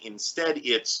impacting. Instead,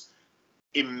 it's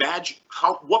imagine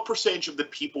what percentage of the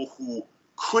people who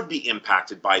could be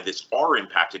impacted by this are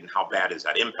impacted and how bad is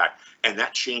that impact. And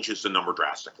that changes the number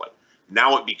drastically.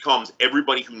 Now it becomes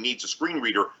everybody who needs a screen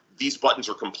reader, these buttons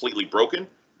are completely broken.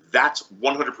 That's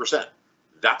 100%.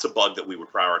 That's a bug that we would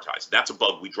prioritize. That's a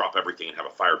bug we drop everything and have a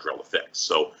fire drill to fix.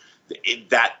 So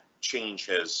that change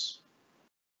has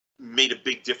made a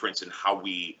big difference in how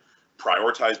we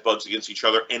prioritize bugs against each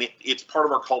other, and it's part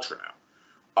of our culture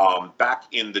now. Back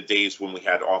in the days when we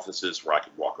had offices where I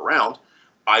could walk around,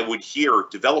 I would hear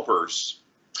developers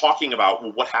talking about,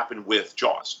 well, what happened with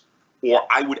JAWS? Or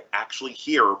I would actually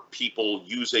hear people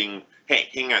using, hey,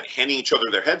 handing each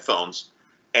other their headphones.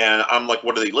 And I'm like,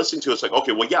 what are they listening to? It's like,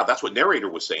 okay, well, yeah, that's what Narrator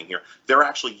was saying here. They're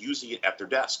actually using it at their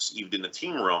desks, even in the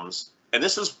team rooms. And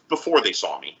this is before they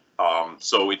saw me.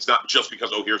 So it's not just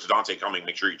because, oh, here's Dante coming,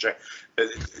 make sure you check.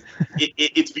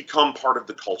 It's become part of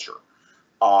the culture.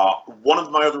 One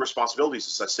of my other responsibilities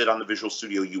is I sit on the Visual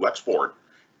Studio UX board.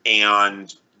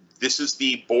 And this is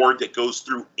the board that goes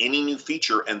through any new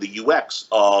feature and the UX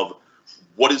of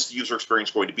what is the user experience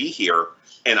going to be here.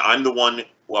 And I'm the one,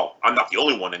 well, I'm not the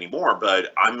only one anymore,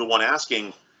 but I'm the one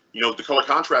asking, you know, the color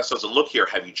contrast doesn't look here.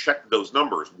 Have you checked those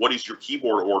numbers? What is your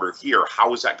keyboard order here?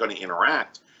 How is that going to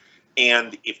interact?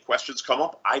 And if questions come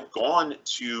up, I've gone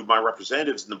to my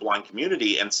representatives in the blind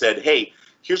community and said, hey,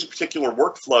 here's a particular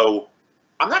workflow.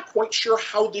 I'm not quite sure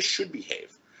how this should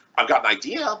behave. I've got an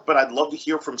idea, but I'd love to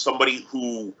hear from somebody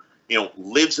who, you know,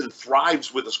 lives and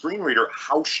thrives with a screen reader.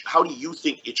 How do you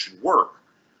think it should work?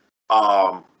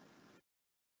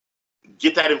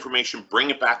 Get that information, bring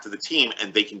it back to the team,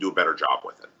 and they can do a better job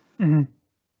with it. Mm-hmm.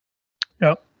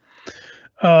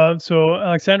 Yeah. So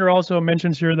Alexander also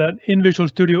mentions here that in Visual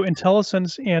Studio,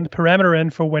 IntelliSense and Parameter N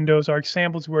for Windows are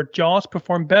examples where JAWS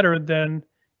perform better than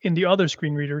in the other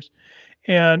screen readers.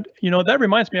 And that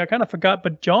reminds me, I kind of forgot,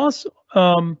 but JAWS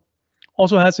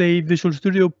also has a Visual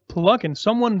Studio plugin.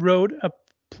 Someone wrote a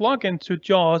plugin to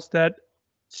JAWS that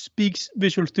speaks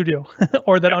Visual Studio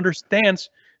or that understands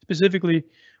specifically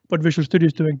what Visual Studio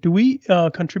is doing. Do we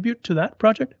contribute to that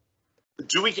project?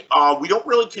 Do we? We don't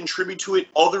really contribute to it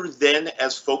other than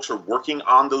as folks are working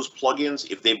on those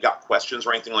plugins. If they've got questions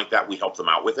or anything like that, we help them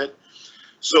out with it.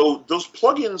 So those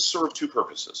plugins serve two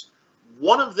purposes.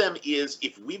 One of them is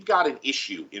if we've got an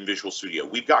issue in Visual Studio,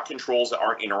 we've got controls that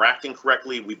aren't interacting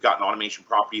correctly, we've got an automation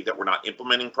property that we're not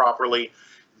implementing properly,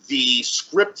 the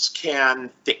scripts can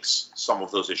fix some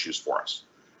of those issues for us.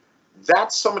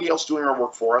 That's somebody else doing our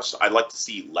work for us. I'd like to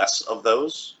see less of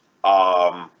those.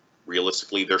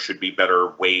 Realistically, there should be better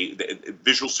way.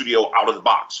 Visual Studio out of the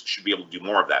box should be able to do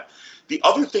more of that. The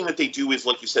other thing that they do is,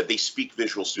 like you said, they speak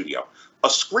Visual Studio. A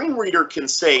screen reader can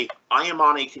say, I am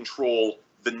on a control,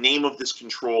 the name of this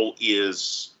control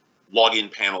is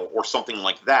login panel or something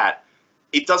like that.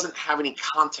 It doesn't have any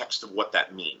context of what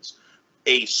that means.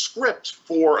 A script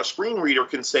for a screen reader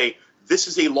can say, this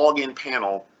is a login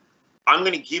panel. I'm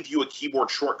going to give you a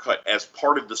keyboard shortcut as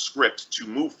part of the script to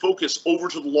move focus over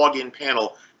to the login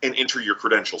panel and enter your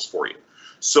credentials for you.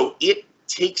 So it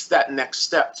takes that next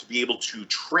step to be able to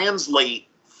translate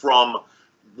from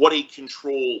what a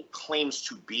control claims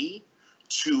to be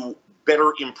to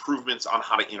better improvements on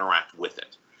how to interact with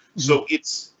it. Mm-hmm. So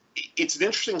it's an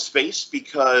interesting space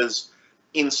because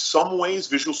in some ways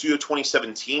Visual Studio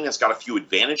 2017 has got a few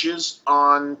advantages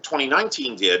on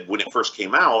 2019 did when it first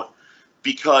came out,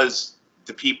 because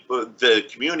the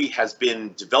community has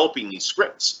been developing these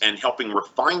scripts and helping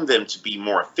refine them to be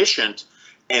more efficient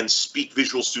and speak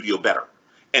Visual Studio better.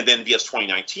 And then VS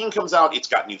 2019 comes out, it's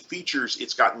got new features,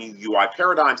 it's got new UI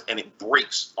paradigms, and it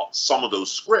breaks some of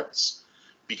those scripts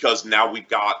because now we've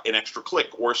got an extra click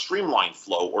or a streamlined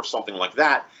flow or something like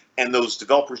that, and those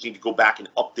developers need to go back and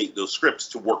update those scripts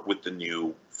to work with the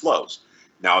new flows.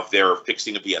 Now, if they're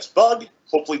fixing a VS bug,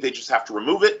 hopefully they just have to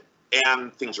remove it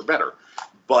and things are better.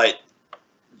 But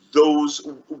those,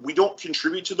 we don't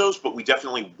contribute to those, but we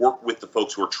definitely work with the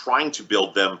folks who are trying to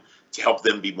build them to help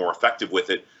them be more effective with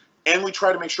it. And we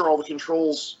try to make sure all the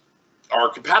controls are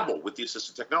compatible with the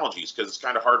assistive technologies, because it's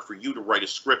kind of hard for you to write a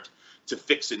script to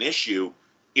fix an issue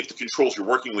if the controls you're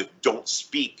working with don't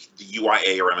speak the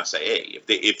UIA or MSAA.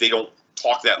 If they don't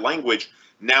talk that language,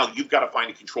 now you've got to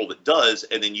find a control that does,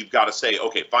 and then you've got to say,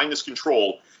 okay, find this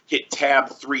control, hit tab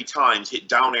 3 times, hit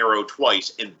down arrow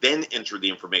twice, and then enter the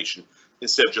information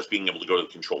instead of just being able to go to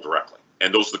the control directly.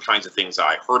 And those are the kinds of things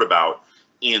I heard about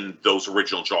in those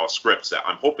original JAWS scripts that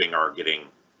I'm hoping are getting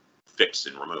fixed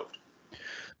and removed.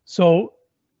 So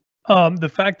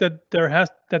the fact that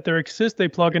there exists a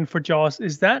plugin for JAWS,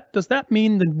 does that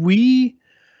mean that we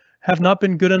have not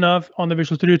been good enough on the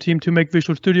Visual Studio team to make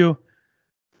Visual Studio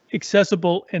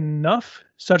accessible enough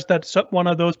such that one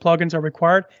of those plugins are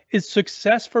required? Is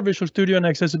success for Visual Studio and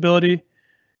accessibility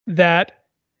that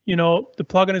the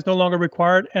plugin is no longer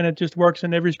required and it just works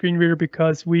in every screen reader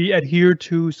because we adhere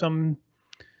to some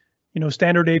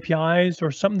standard APIs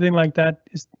or something like that?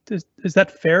 Is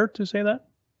that fair to say that?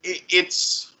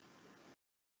 It's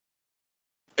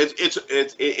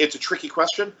a tricky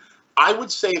question. I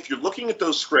would say if you're looking at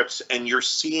those scripts and you're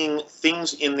seeing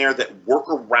things in there that work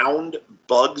around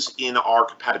bugs in our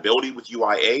compatibility with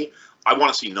UIA, I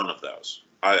want to see none of those.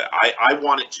 I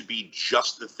want it to be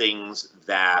just the things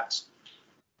that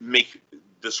make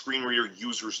the screen reader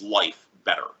user's life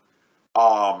better.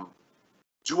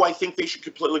 Do I think they should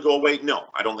completely go away? No,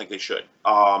 I don't think they should.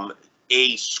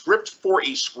 A script for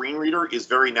a screen reader is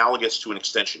very analogous to an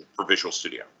extension for Visual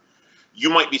Studio. You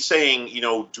might be saying,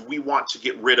 do we want to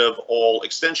get rid of all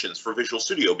extensions for Visual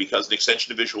Studio because an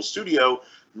extension to Visual Studio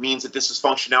means that this is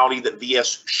functionality that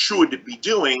VS should be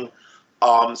doing.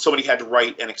 Somebody had to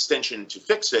write an extension to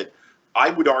fix it. I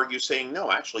would argue saying,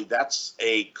 no, actually, that's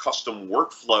a custom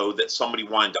workflow that somebody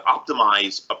wanted to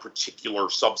optimize a particular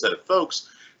subset of folks,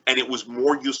 and it was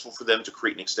more useful for them to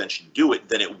create an extension to do it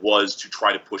than it was to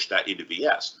try to push that into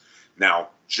VS. Now,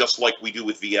 just like we do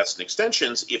with VS and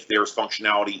extensions, if there's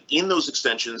functionality in those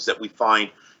extensions that we find,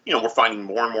 we're finding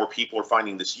more and more people are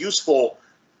finding this useful,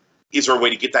 is there a way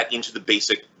to get that into the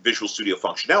basic Visual Studio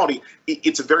functionality?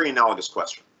 It's a very analogous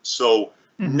question. So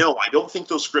no, I don't think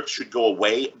those scripts should go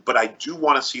away, but I do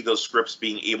want to see those scripts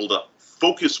being able to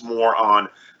focus more on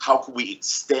how can we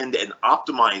extend and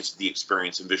optimize the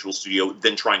experience in Visual Studio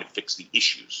than trying to fix the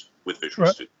issues with Visual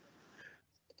Studio.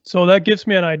 So that gives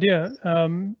me an idea,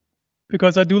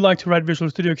 because I do like to write Visual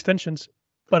Studio extensions,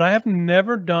 but I have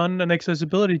never done an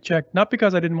accessibility check, not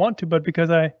because I didn't want to, but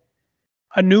because I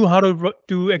I knew how to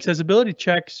do accessibility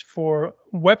checks for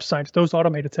websites, those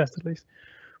automated tests at least.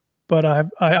 But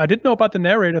I didn't know about the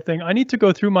narrator thing. I need to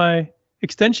go through my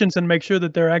extensions and make sure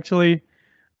that they're actually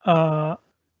that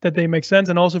they make sense,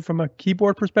 and also from a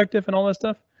keyboard perspective and all that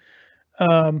stuff.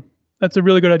 That's a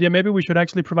really good idea. Maybe we should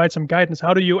actually provide some guidance.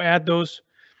 How do you add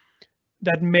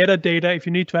that metadata, if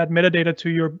you need to add metadata to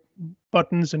your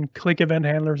buttons and click event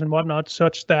handlers and whatnot,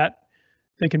 such that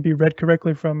they can be read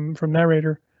correctly from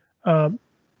narrator?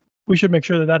 We should make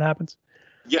sure that happens.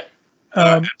 Yeah,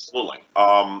 absolutely.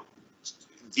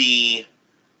 The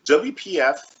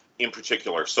WPF in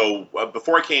particular. So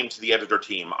before I came to the editor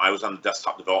team, I was on the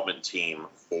desktop development team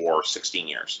for 16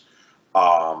 years.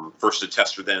 First as a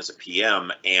tester, then as a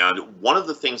PM. And one of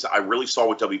the things that I really saw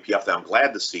with WPF that I'm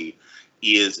glad to see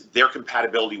is their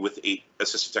compatibility with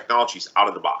assistive technologies out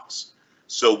of the box.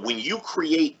 So when you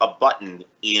create a button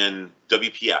in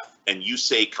WPF and you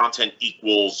say content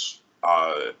equals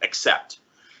accept,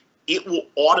 it will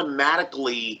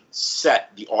automatically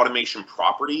set the automation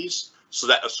properties so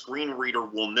that a screen reader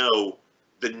will know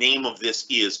the name of this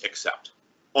is accept,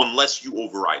 unless you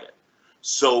override it.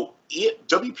 So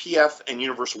WPF and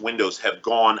Universal Windows have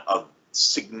gone a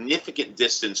significant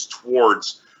distance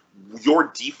towards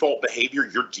your default behavior,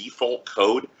 your default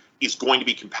code is going to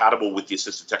be compatible with the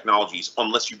assistive technologies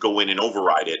unless you go in and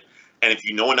override it. And if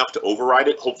you know enough to override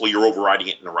it, hopefully you're overriding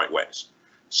it in the right ways.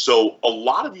 So a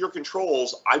lot of your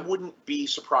controls, I wouldn't be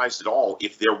surprised at all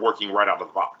if they're working right out of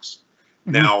the box.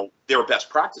 Mm-hmm. Now, there are best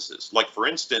practices. Like, for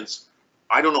instance,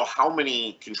 I don't know how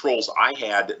many controls I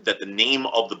had that the name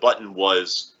of the button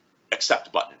was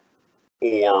accept button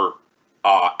or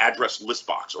address list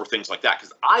box or things like that,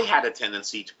 because I had a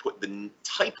tendency to put the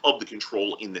type of the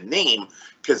control in the name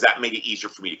because that made it easier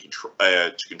for me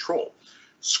to control.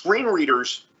 Screen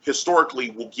readers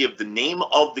historically will give the name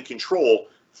of the control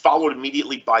followed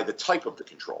immediately by the type of the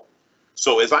control.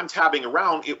 So as I'm tabbing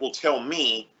around, it will tell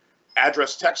me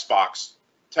address text box,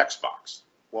 text box.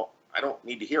 Well, I don't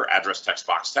need to hear address text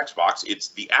box, text box. It's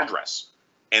the address.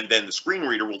 And then the screen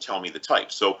reader will tell me the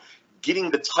type. So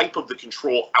getting the type of the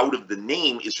control out of the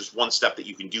name is just one step that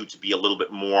you can do to be a little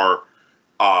bit more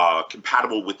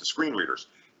compatible with the screen readers.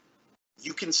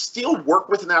 You can still work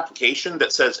with an application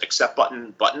that says accept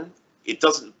button, button. It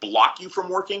doesn't block you from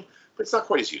working, but it's not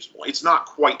quite as useful. It's not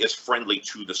quite as friendly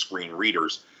to the screen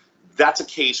readers. That's a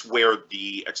case where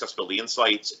the accessibility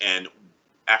insights and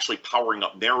actually powering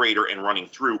up narrator and running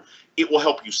through, it will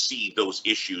help you see those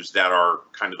issues that are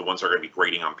kind of the ones that are going to be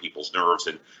grating on people's nerves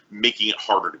and making it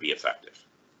harder to be effective.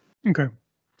 Okay.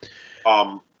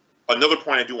 Another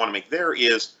point I do want to make there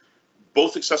is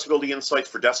both accessibility insights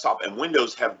for desktop and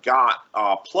Windows have got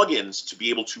plugins to be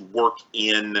able to work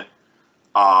in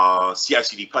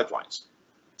CI/CD pipelines.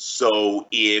 So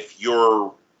if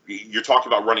you're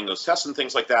talking about running those tests and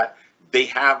things like that, they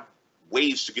have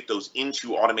ways to get those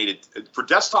into automated. For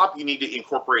desktop, you need to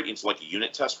incorporate into like a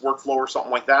unit test workflow or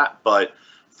something like that. But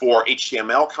for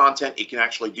HTML content, it can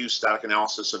actually do static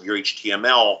analysis of your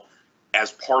HTML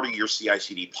as part of your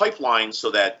CI/CD pipeline,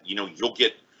 so that you'll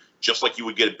get, just like you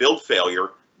would get a build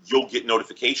failure, you'll get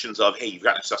notifications of, hey, you've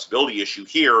got an accessibility issue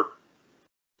here.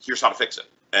 Here's how to fix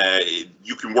it.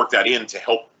 You can work that in to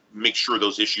help make sure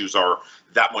those issues are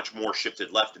that much more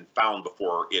shifted left and found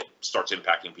before it starts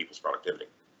impacting people's productivity.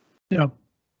 Yeah.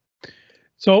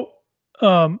 So,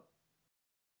 so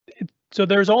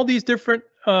there's all these different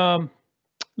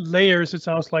layers, it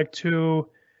sounds like, to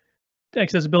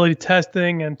accessibility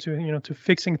testing and to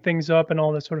fixing things up and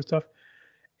all that sort of stuff.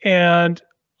 And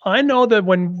I know that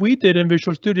when we did in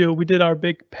Visual Studio, we did our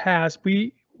big pass.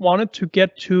 We wanted to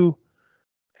get to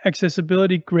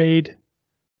accessibility grade.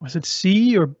 Was it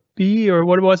C or B or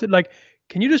what was it? Like,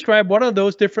 can you describe what are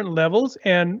those different levels?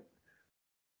 And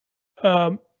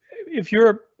if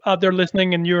you're out there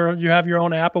listening and you have your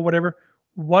own app or whatever,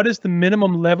 what is the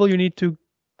minimum level you need to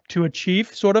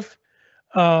achieve, sort of?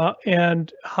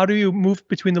 And how do you move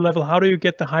between the level? How do you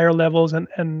get the higher levels,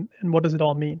 and what does it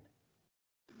all mean?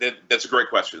 That's a great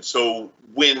question. So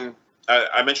when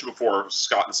I mentioned before,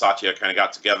 Scott and Satya kind of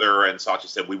got together, and Satya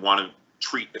said we want to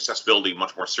treat accessibility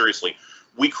much more seriously.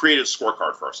 We created a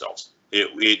scorecard for ourselves.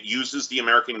 It uses the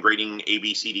American grading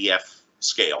ABCDF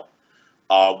scale,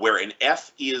 where an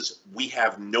F is we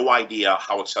have no idea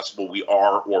how accessible we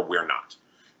are or we're not.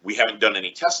 We haven't done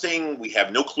any testing. We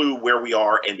have no clue where we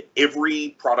are, and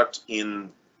every product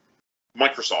in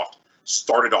Microsoft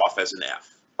started off as an F.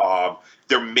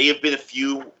 There may have been a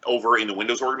few over in the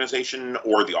Windows organization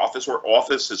or the Office, or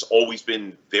Office has always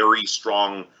been very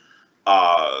strong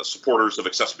supporters of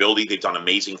accessibility. They've done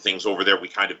amazing things over there. We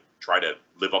kind of try to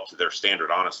live up to their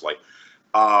standard, honestly.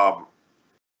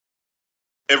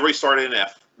 everybody started an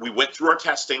F. We went through our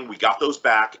testing, we got those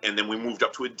back, and then we moved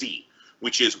up to a D,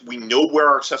 which is we know where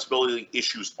our accessibility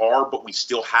issues are, but we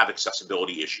still have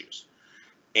accessibility issues.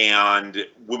 And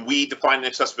when we define an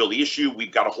accessibility issue,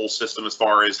 we've got a whole system as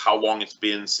far as how long it's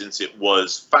been since it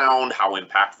was found, how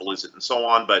impactful is it, and so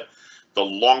on. But the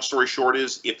long story short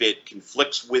is, if it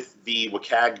conflicts with the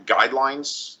WCAG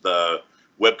guidelines, the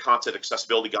Web Content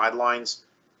Accessibility Guidelines,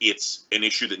 it's an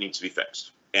issue that needs to be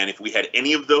fixed. And if we had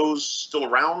any of those still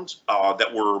around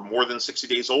that were more than 60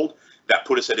 days old, that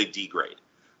put us at a D grade.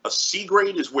 A C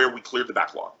grade is where we cleared the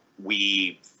backlog.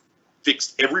 We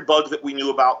fixed every bug that we knew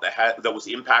about that was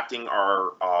impacting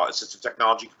our assistive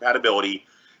technology compatibility,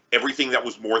 everything that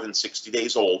was more than 60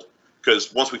 days old,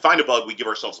 because once we find a bug, we give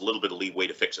ourselves a little bit of leeway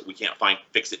to fix it. We can't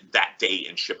fix it that day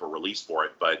and ship a release for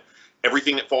it, but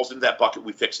everything that falls into that bucket,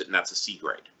 we fix it, and that's a C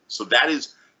grade. So that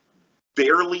is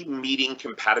barely meeting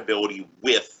compatibility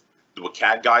with the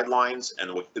WCAG guidelines,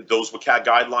 and those WCAG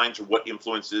guidelines are what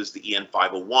influences the EN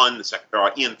 501,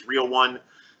 EN 301,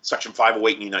 Section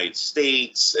 508 in the United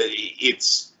States. It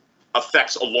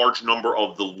affects a large number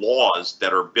of the laws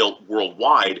that are built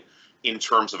worldwide in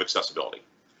terms of accessibility.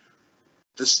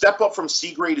 The step up from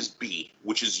C grade is B,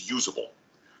 which is usable.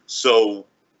 So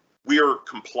we're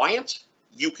compliant,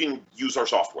 you can use our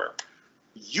software.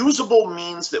 Usable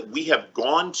means that we have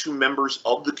gone to members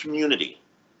of the community,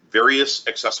 various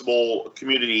accessible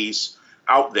communities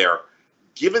out there,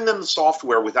 given them the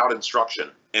software without instruction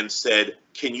and said,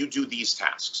 can you do these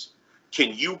tasks?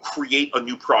 Can you create a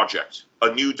new project,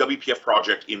 a new WPF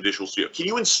project in Visual Studio? Can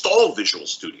you install Visual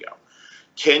Studio?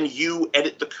 Can you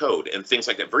edit the code and things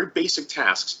like that? Very basic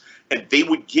tasks. And they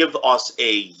would give us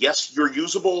a, yes, you're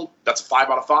usable. That's a 5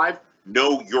 out of 5.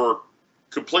 No, you're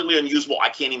completely unusable. I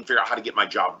can't even figure out how to get my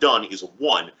job done is a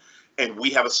 1. And we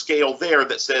have a scale there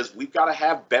that says we've got to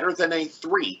have better than a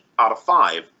 3 out of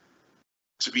 5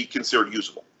 to be considered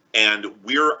usable. And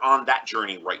we're on that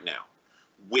journey right now,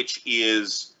 which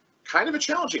is kind of a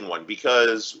challenging one,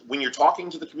 because when you're talking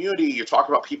to the community, you're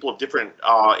talking about people of different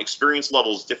experience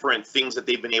levels, different things that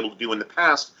they've been able to do in the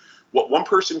past. What one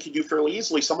person can do fairly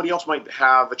easily, somebody else might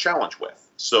have a challenge with.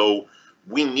 So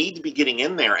we need to be getting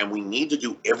in there, and we need to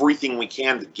do everything we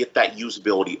can to get that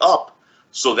usability up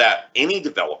so that any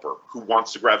developer who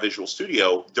wants to grab Visual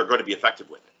Studio, they're going to be effective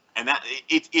with it. And that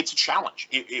it's a challenge.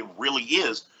 It really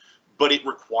is. But it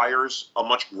requires a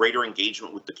much greater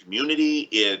engagement with the community.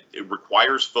 It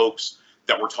requires folks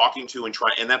that we're talking to and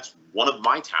trying, and that's one of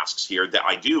my tasks here that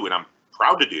I do, and I'm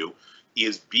proud to do,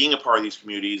 is being a part of these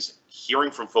communities,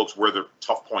 hearing from folks where their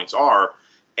tough points are,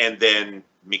 and then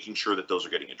making sure that those are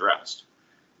getting addressed.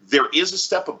 There is a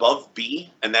step above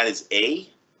B, and that is A,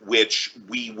 which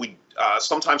we would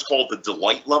sometimes call the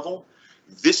delight level.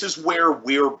 This is where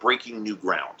we're breaking new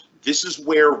ground. This is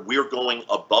where we're going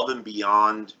above and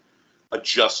beyond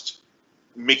just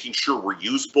making sure we're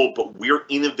usable, but we're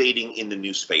innovating in the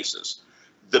new spaces.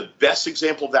 The best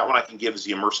example of that one I can give is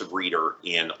the immersive reader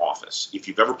in Office. If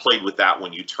you've ever played with that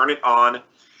one, you turn it on,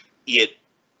 it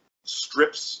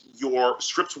strips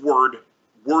Word.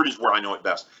 Word is where I know it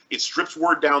best. It strips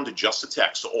Word down to just the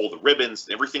text, so all the ribbons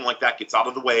and everything like that gets out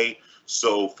of the way.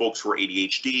 So folks who are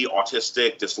ADHD,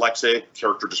 autistic, dyslexic,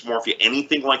 character dysmorphia,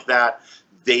 anything like that,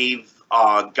 they've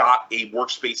got a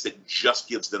workspace that just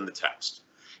gives them the text.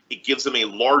 It gives them a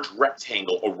large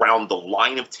rectangle around the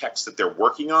line of text that they're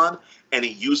working on, and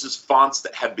it uses fonts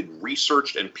that have been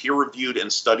researched and peer-reviewed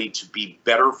and studied to be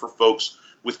better for folks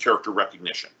with character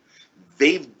recognition.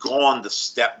 They've gone the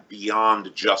step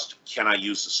beyond just, can I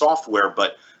use the software,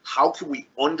 but how can we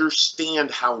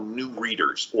understand how new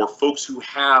readers or folks who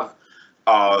have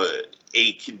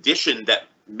a condition that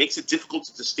makes it difficult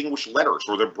to distinguish letters,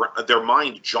 or their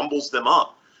mind jumbles them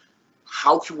up,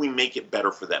 how can we make it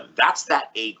better for them? That's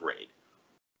that A grade.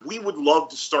 We would love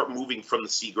to start moving from the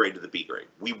C grade to the B grade.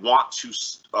 We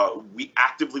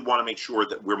actively want to make sure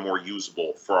that we're more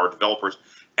usable for our developers.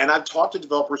 And I've talked to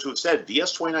developers who have said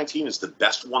VS 2019 is the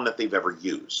best one that they've ever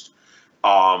used.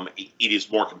 It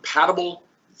is more compatible.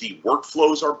 The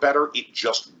workflows are better. It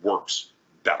just works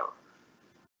better.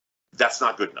 That's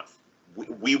not good enough.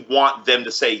 We want them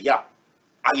to say, yeah,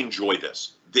 I enjoy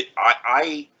this.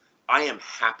 I am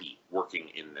happy working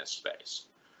in this space.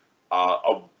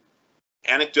 An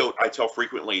anecdote I tell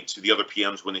frequently to the other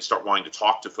PMs when they start wanting to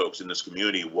talk to folks in this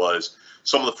community was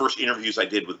some of the first interviews I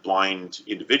did with blind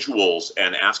individuals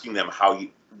and asking them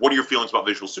what are your feelings about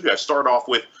Visual Studio? I started off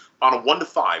with, on a 1 to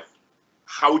 5,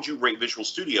 how would you rate Visual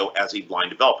Studio as a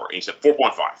blind developer? And he said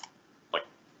 4.5. Like,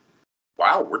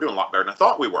 wow, we're doing a lot better than I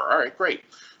thought we were. All right, great.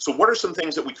 So what are some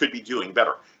things that we could be doing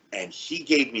better? And he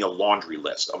gave me a laundry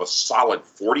list of a solid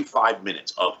 45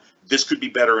 minutes of, this could be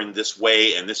better in this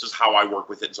way, and this is how I work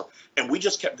with it. And we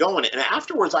just kept going. And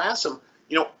afterwards, I asked him,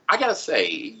 I got to say,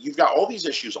 you've got all these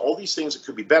issues, all these things that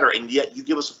could be better, and yet you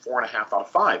give us a 4.5 out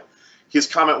of 5. His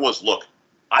comment was, look,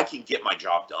 I can get my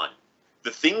job done.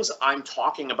 The things I'm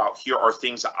talking about here are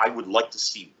things that I would like to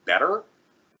see better,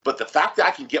 but the fact that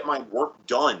I can get my work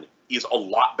done is a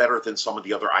lot better than some of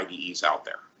the other IDEs out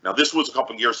there. Now, this was a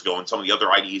couple of years ago, and some of the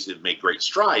other IDEs have made great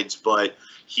strides, but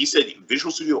he said,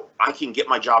 Visual Studio, I can get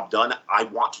my job done. I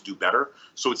want to do better.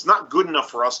 So it's not good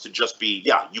enough for us to just be,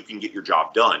 yeah, you can get your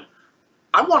job done.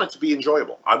 I want it to be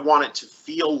enjoyable. I want it to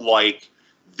feel like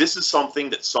this is something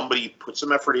that somebody put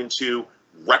some effort into,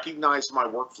 recognized my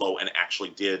workflow, and actually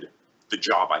did the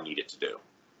job I needed to do.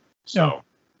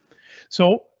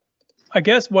 So I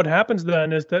guess what happens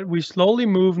then is that we slowly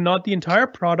move, not the entire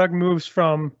product moves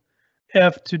from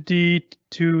F to D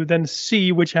to then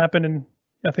C, which happened in,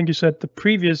 I think you said, the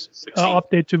previous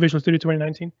update to Visual Studio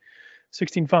 2019,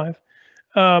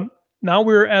 16.5. Now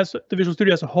we're, as the Visual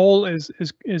Studio as a whole is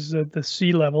the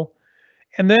C level.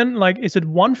 And then, like, is it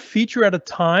one feature at a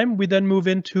time? We then move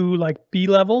into like B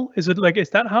level. Is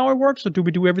that how it works? Or do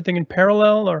we do everything in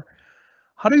parallel? Or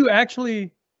how do you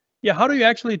actually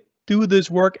do this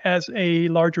work as a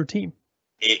larger team?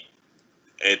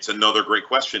 It's another great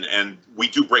question, and we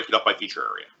do break it up by feature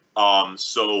area.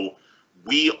 So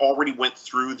we already went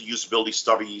through the usability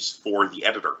studies for the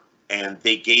editor, and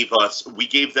we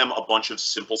gave them a bunch of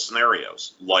simple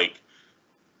scenarios, like,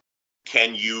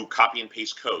 can you copy and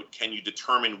paste code? Can you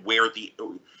determine where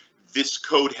this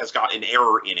code has got an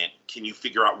error in it? Can you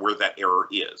figure out where that error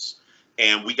is?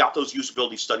 And we got those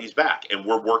usability studies back, and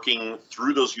we're working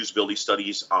through those usability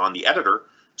studies on the editor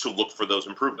to look for those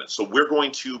improvements. So we're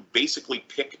going to basically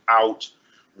pick out,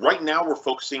 right now we're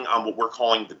focusing on what we're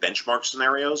calling the benchmark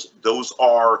scenarios. Those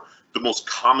are the most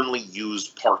commonly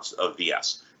used parts of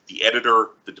VS. The editor,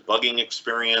 the debugging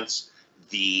experience,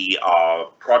 the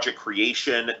project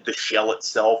creation, the shell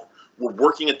itself. We're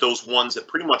working at those ones that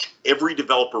pretty much every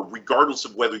developer, regardless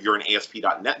of whether you're an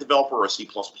ASP.NET developer or a C++,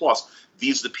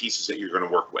 these are the pieces that you're going to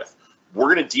work with.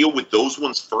 We're going to deal with those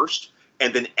ones first,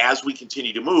 and then as we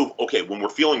continue to move, okay, when we're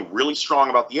feeling really strong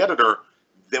about the editor,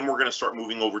 then we're going to start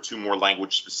moving over to more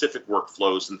language-specific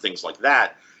workflows and things like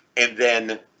that, and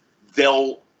then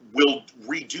we'll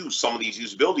redo some of these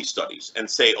usability studies and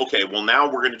say, okay, well, now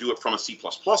we're going to do it from a C++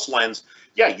 lens.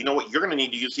 Yeah, you know what? You're going to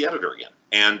need to use the editor again.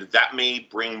 And that may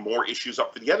bring more issues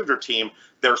up for the editor team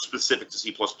that are specific to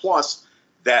C++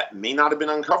 that may not have been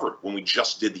uncovered when we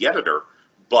just did the editor,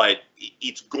 but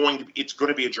it's going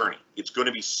to be a journey. It's going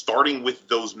to be starting with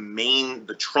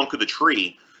the trunk of the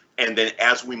tree, and then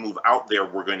as we move out there,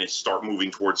 we're going to start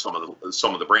moving towards some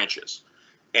of the branches.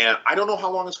 And I don't know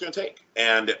how long it's going to take.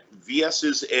 And VS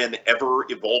is an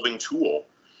ever-evolving tool.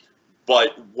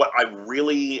 But what I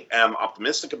really am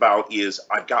optimistic about is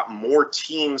I've got more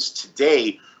teams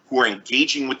today who are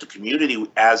engaging with the community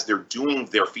as they're doing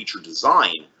their feature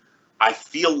design. I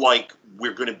feel like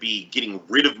we're going to be getting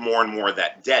rid of more and more of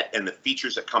that debt, and the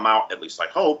features that come out, at least I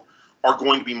hope, are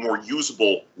going to be more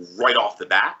usable right off the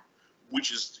bat,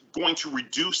 which is going to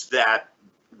reduce that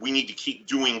we need to keep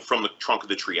doing from the trunk of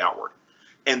the tree outward.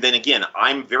 And then again,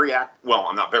 I'm not very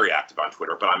active on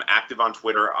Twitter, but I'm active on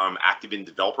Twitter. I'm active in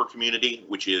developer community,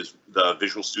 which is the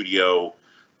Visual Studio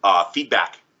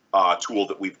feedback tool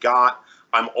that we've got.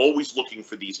 I'm always looking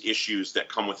for these issues that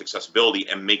come with accessibility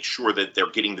and make sure that they're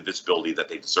getting the visibility that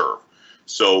they deserve.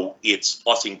 So it's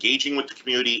us engaging with the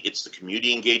community, it's the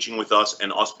community engaging with us,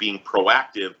 and us being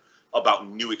proactive about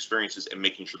new experiences and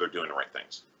making sure they're doing the right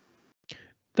things.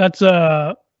 That's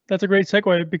a great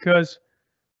segue, because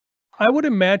I would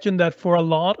imagine that for a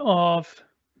lot of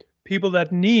people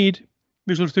that need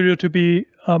Visual Studio to be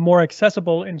more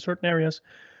accessible in certain areas,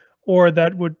 or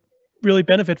that would really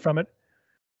benefit from it,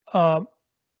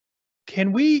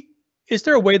 is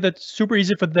there a way that's super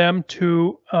easy for them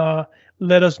to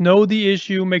let us know the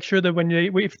issue, make sure that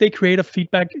if they create a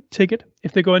feedback ticket,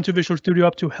 if they go into Visual Studio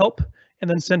up to help and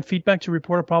then send feedback to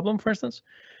report a problem, for instance,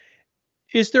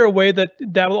 is there a way that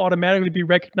will automatically be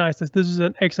recognized as this is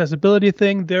an accessibility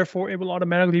thing, therefore it will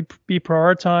automatically be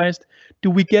prioritized? Do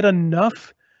we get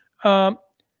enough bug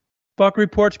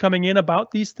reports coming in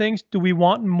about these things? Do we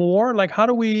want more? Like,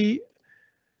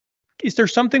 is there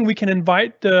something we can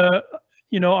invite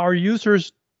our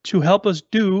users to help us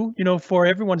do, for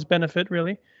everyone's benefit,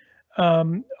 really?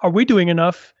 Are we doing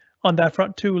enough on that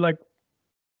front too? Like,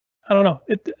 I don't know.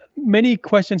 Many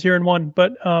questions here in one,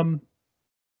 but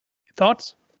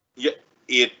thoughts? Yeah,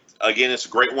 it's a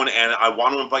great one, and I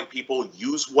want to invite people,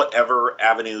 use whatever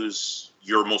avenues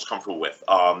you're most comfortable with.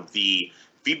 The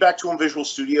feedback tool in Visual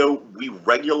Studio, we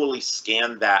regularly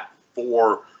scan that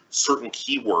for certain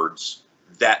keywords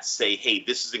that say, hey,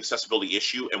 this is an accessibility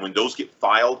issue. And when those get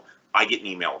filed, I get an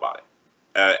email about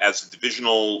it. As the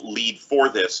divisional lead for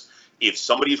this, if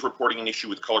somebody is reporting an issue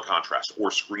with color contrast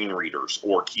or screen readers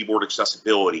or keyboard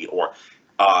accessibility or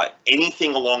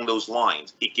anything along those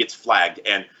lines, it gets flagged.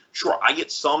 And sure, I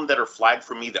get some that are flagged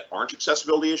for me that aren't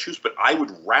accessibility issues, but I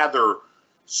would rather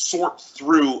sort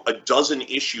through a dozen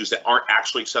issues that aren't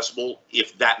actually accessible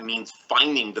if that means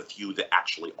finding the few that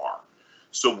actually are.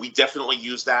 So we definitely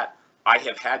use that. I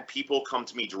have had people come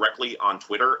to me directly on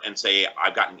Twitter and say,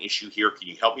 I've got an issue here, can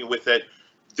you help me with it?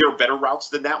 There are better routes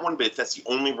than that one, but if that's the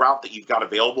only route that you've got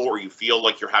available or you feel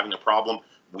like you're having a problem,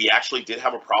 we actually did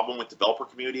have a problem with developer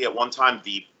community at one time.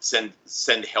 The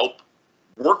send help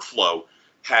workflow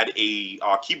had a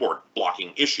keyboard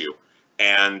blocking issue.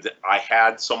 And I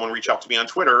had someone reach out to me on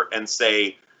Twitter and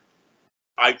say,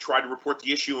 I tried to report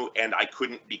the issue and I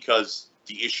couldn't because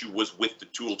the issue was with the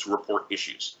tool to report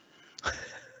issues.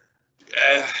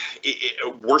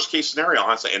 Worst case scenario,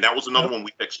 honestly. And that was another one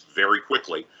we fixed very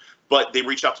quickly. But they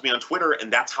reached out to me on Twitter,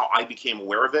 and that's how I became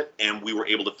aware of it. And we were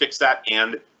able to fix that.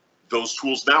 And those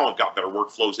tools now have got better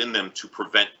workflows in them to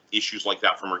prevent issues like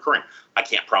that from recurring. I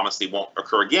can't promise they won't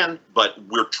occur again, but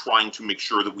we're trying to make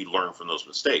sure that we learn from those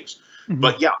mistakes. Mm-hmm.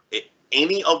 But yeah,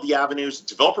 any of the avenues,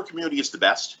 developer community is the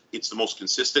best. It's the most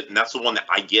consistent, and that's the one that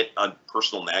I get a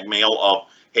personal nag mail of,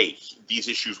 hey, these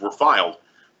issues were filed.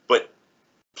 But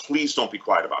please don't be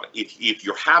quiet about it. If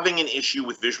you're having an issue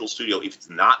with Visual Studio, if it's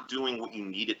not doing what you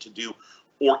need it to do,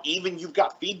 or even you've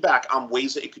got feedback on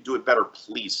ways that it could do it better,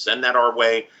 please send that our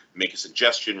way, make a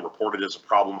suggestion, report it as a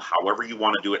problem, however you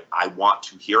want to do it. I want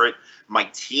to hear it. My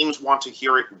teams want to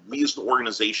hear it. We as an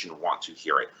organization want to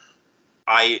hear it.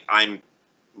 I'm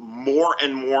more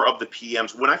and more of the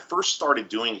PMs. When I first started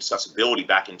doing accessibility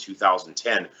back in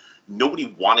 2010,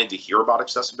 nobody wanted to hear about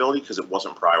accessibility because it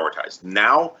wasn't prioritized.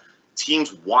 Now,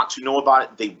 teams want to know about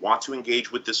it. They want to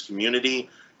engage with this community.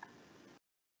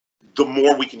 The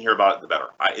more we can hear about it, the better.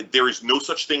 There is no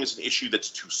such thing as an issue that's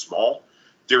too small.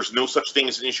 There's no such thing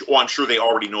as an issue. Oh, I'm sure they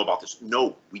already know about this.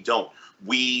 No, we don't.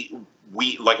 We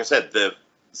like I said, the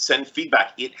send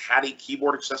feedback, it had a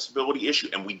keyboard accessibility issue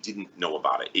and we didn't know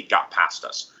about it. It got past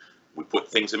us. We put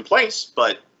things in place,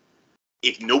 but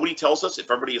if nobody tells us,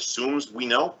 if everybody assumes we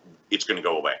know, it's going to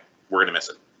go away. We're going to miss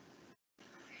it.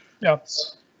 Yeah.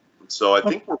 So I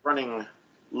think we're running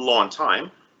low on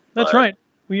time. That's right.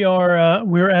 We are.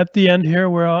 We're at the end here.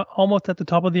 We're almost at the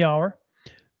top of the hour.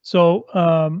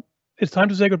 So it's time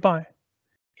to say goodbye.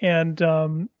 And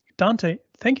Dante,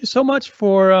 thank you so much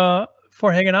for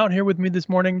hanging out here with me this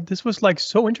morning. This was like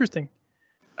so interesting.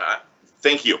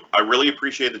 Thank you. I really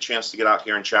appreciate the chance to get out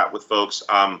here and chat with folks.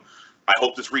 I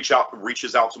hope this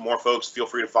reaches out to more folks. Feel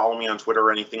free to follow me on Twitter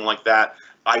or anything like that.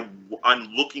 I'm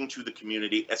looking to the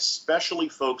community, especially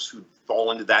folks who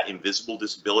fall into that invisible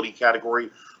disability category.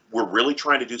 We're really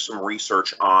trying to do some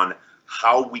research on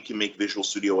how we can make Visual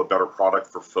Studio a better product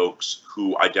for folks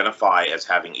who identify as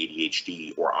having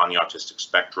ADHD or on the autistic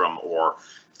spectrum or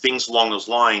things along those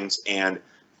lines, and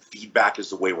feedback is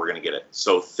the way we're going to get it.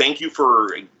 So thank you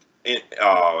for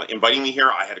inviting me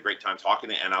here. I had a great time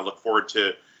talking, and I look forward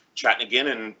to chatting again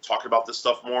and talking about this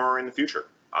stuff more in the future.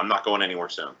 I'm not going anywhere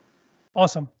soon.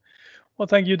 Awesome. Well,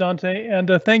 thank you, Dante.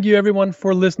 And thank you, everyone,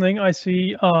 for listening. I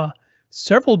see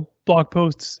several blog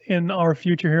posts in our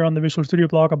future here on the Visual Studio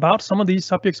blog about some of these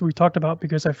subjects we talked about,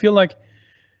 because I feel like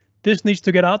this needs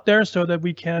to get out there so that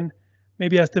we can,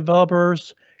 maybe as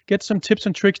developers, get some tips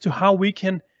and tricks to how we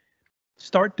can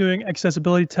start doing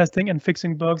accessibility testing and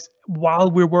fixing bugs while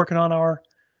we're working on our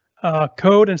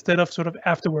code instead of sort of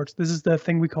afterwards. This is the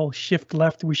thing we call shift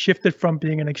left. We shifted from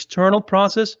being an external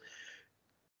process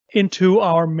into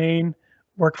our main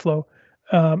workflow.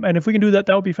 And if we can do that,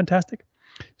 that would be fantastic.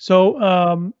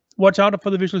 So watch out for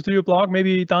the Visual Studio blog.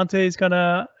 Maybe Dante is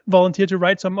gonna volunteer to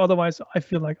write some, otherwise I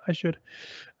feel like I should.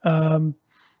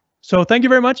 So thank you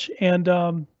very much,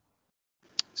 and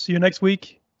see you next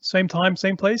week. Same time,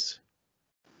 same place.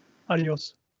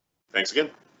 Adios. Thanks again.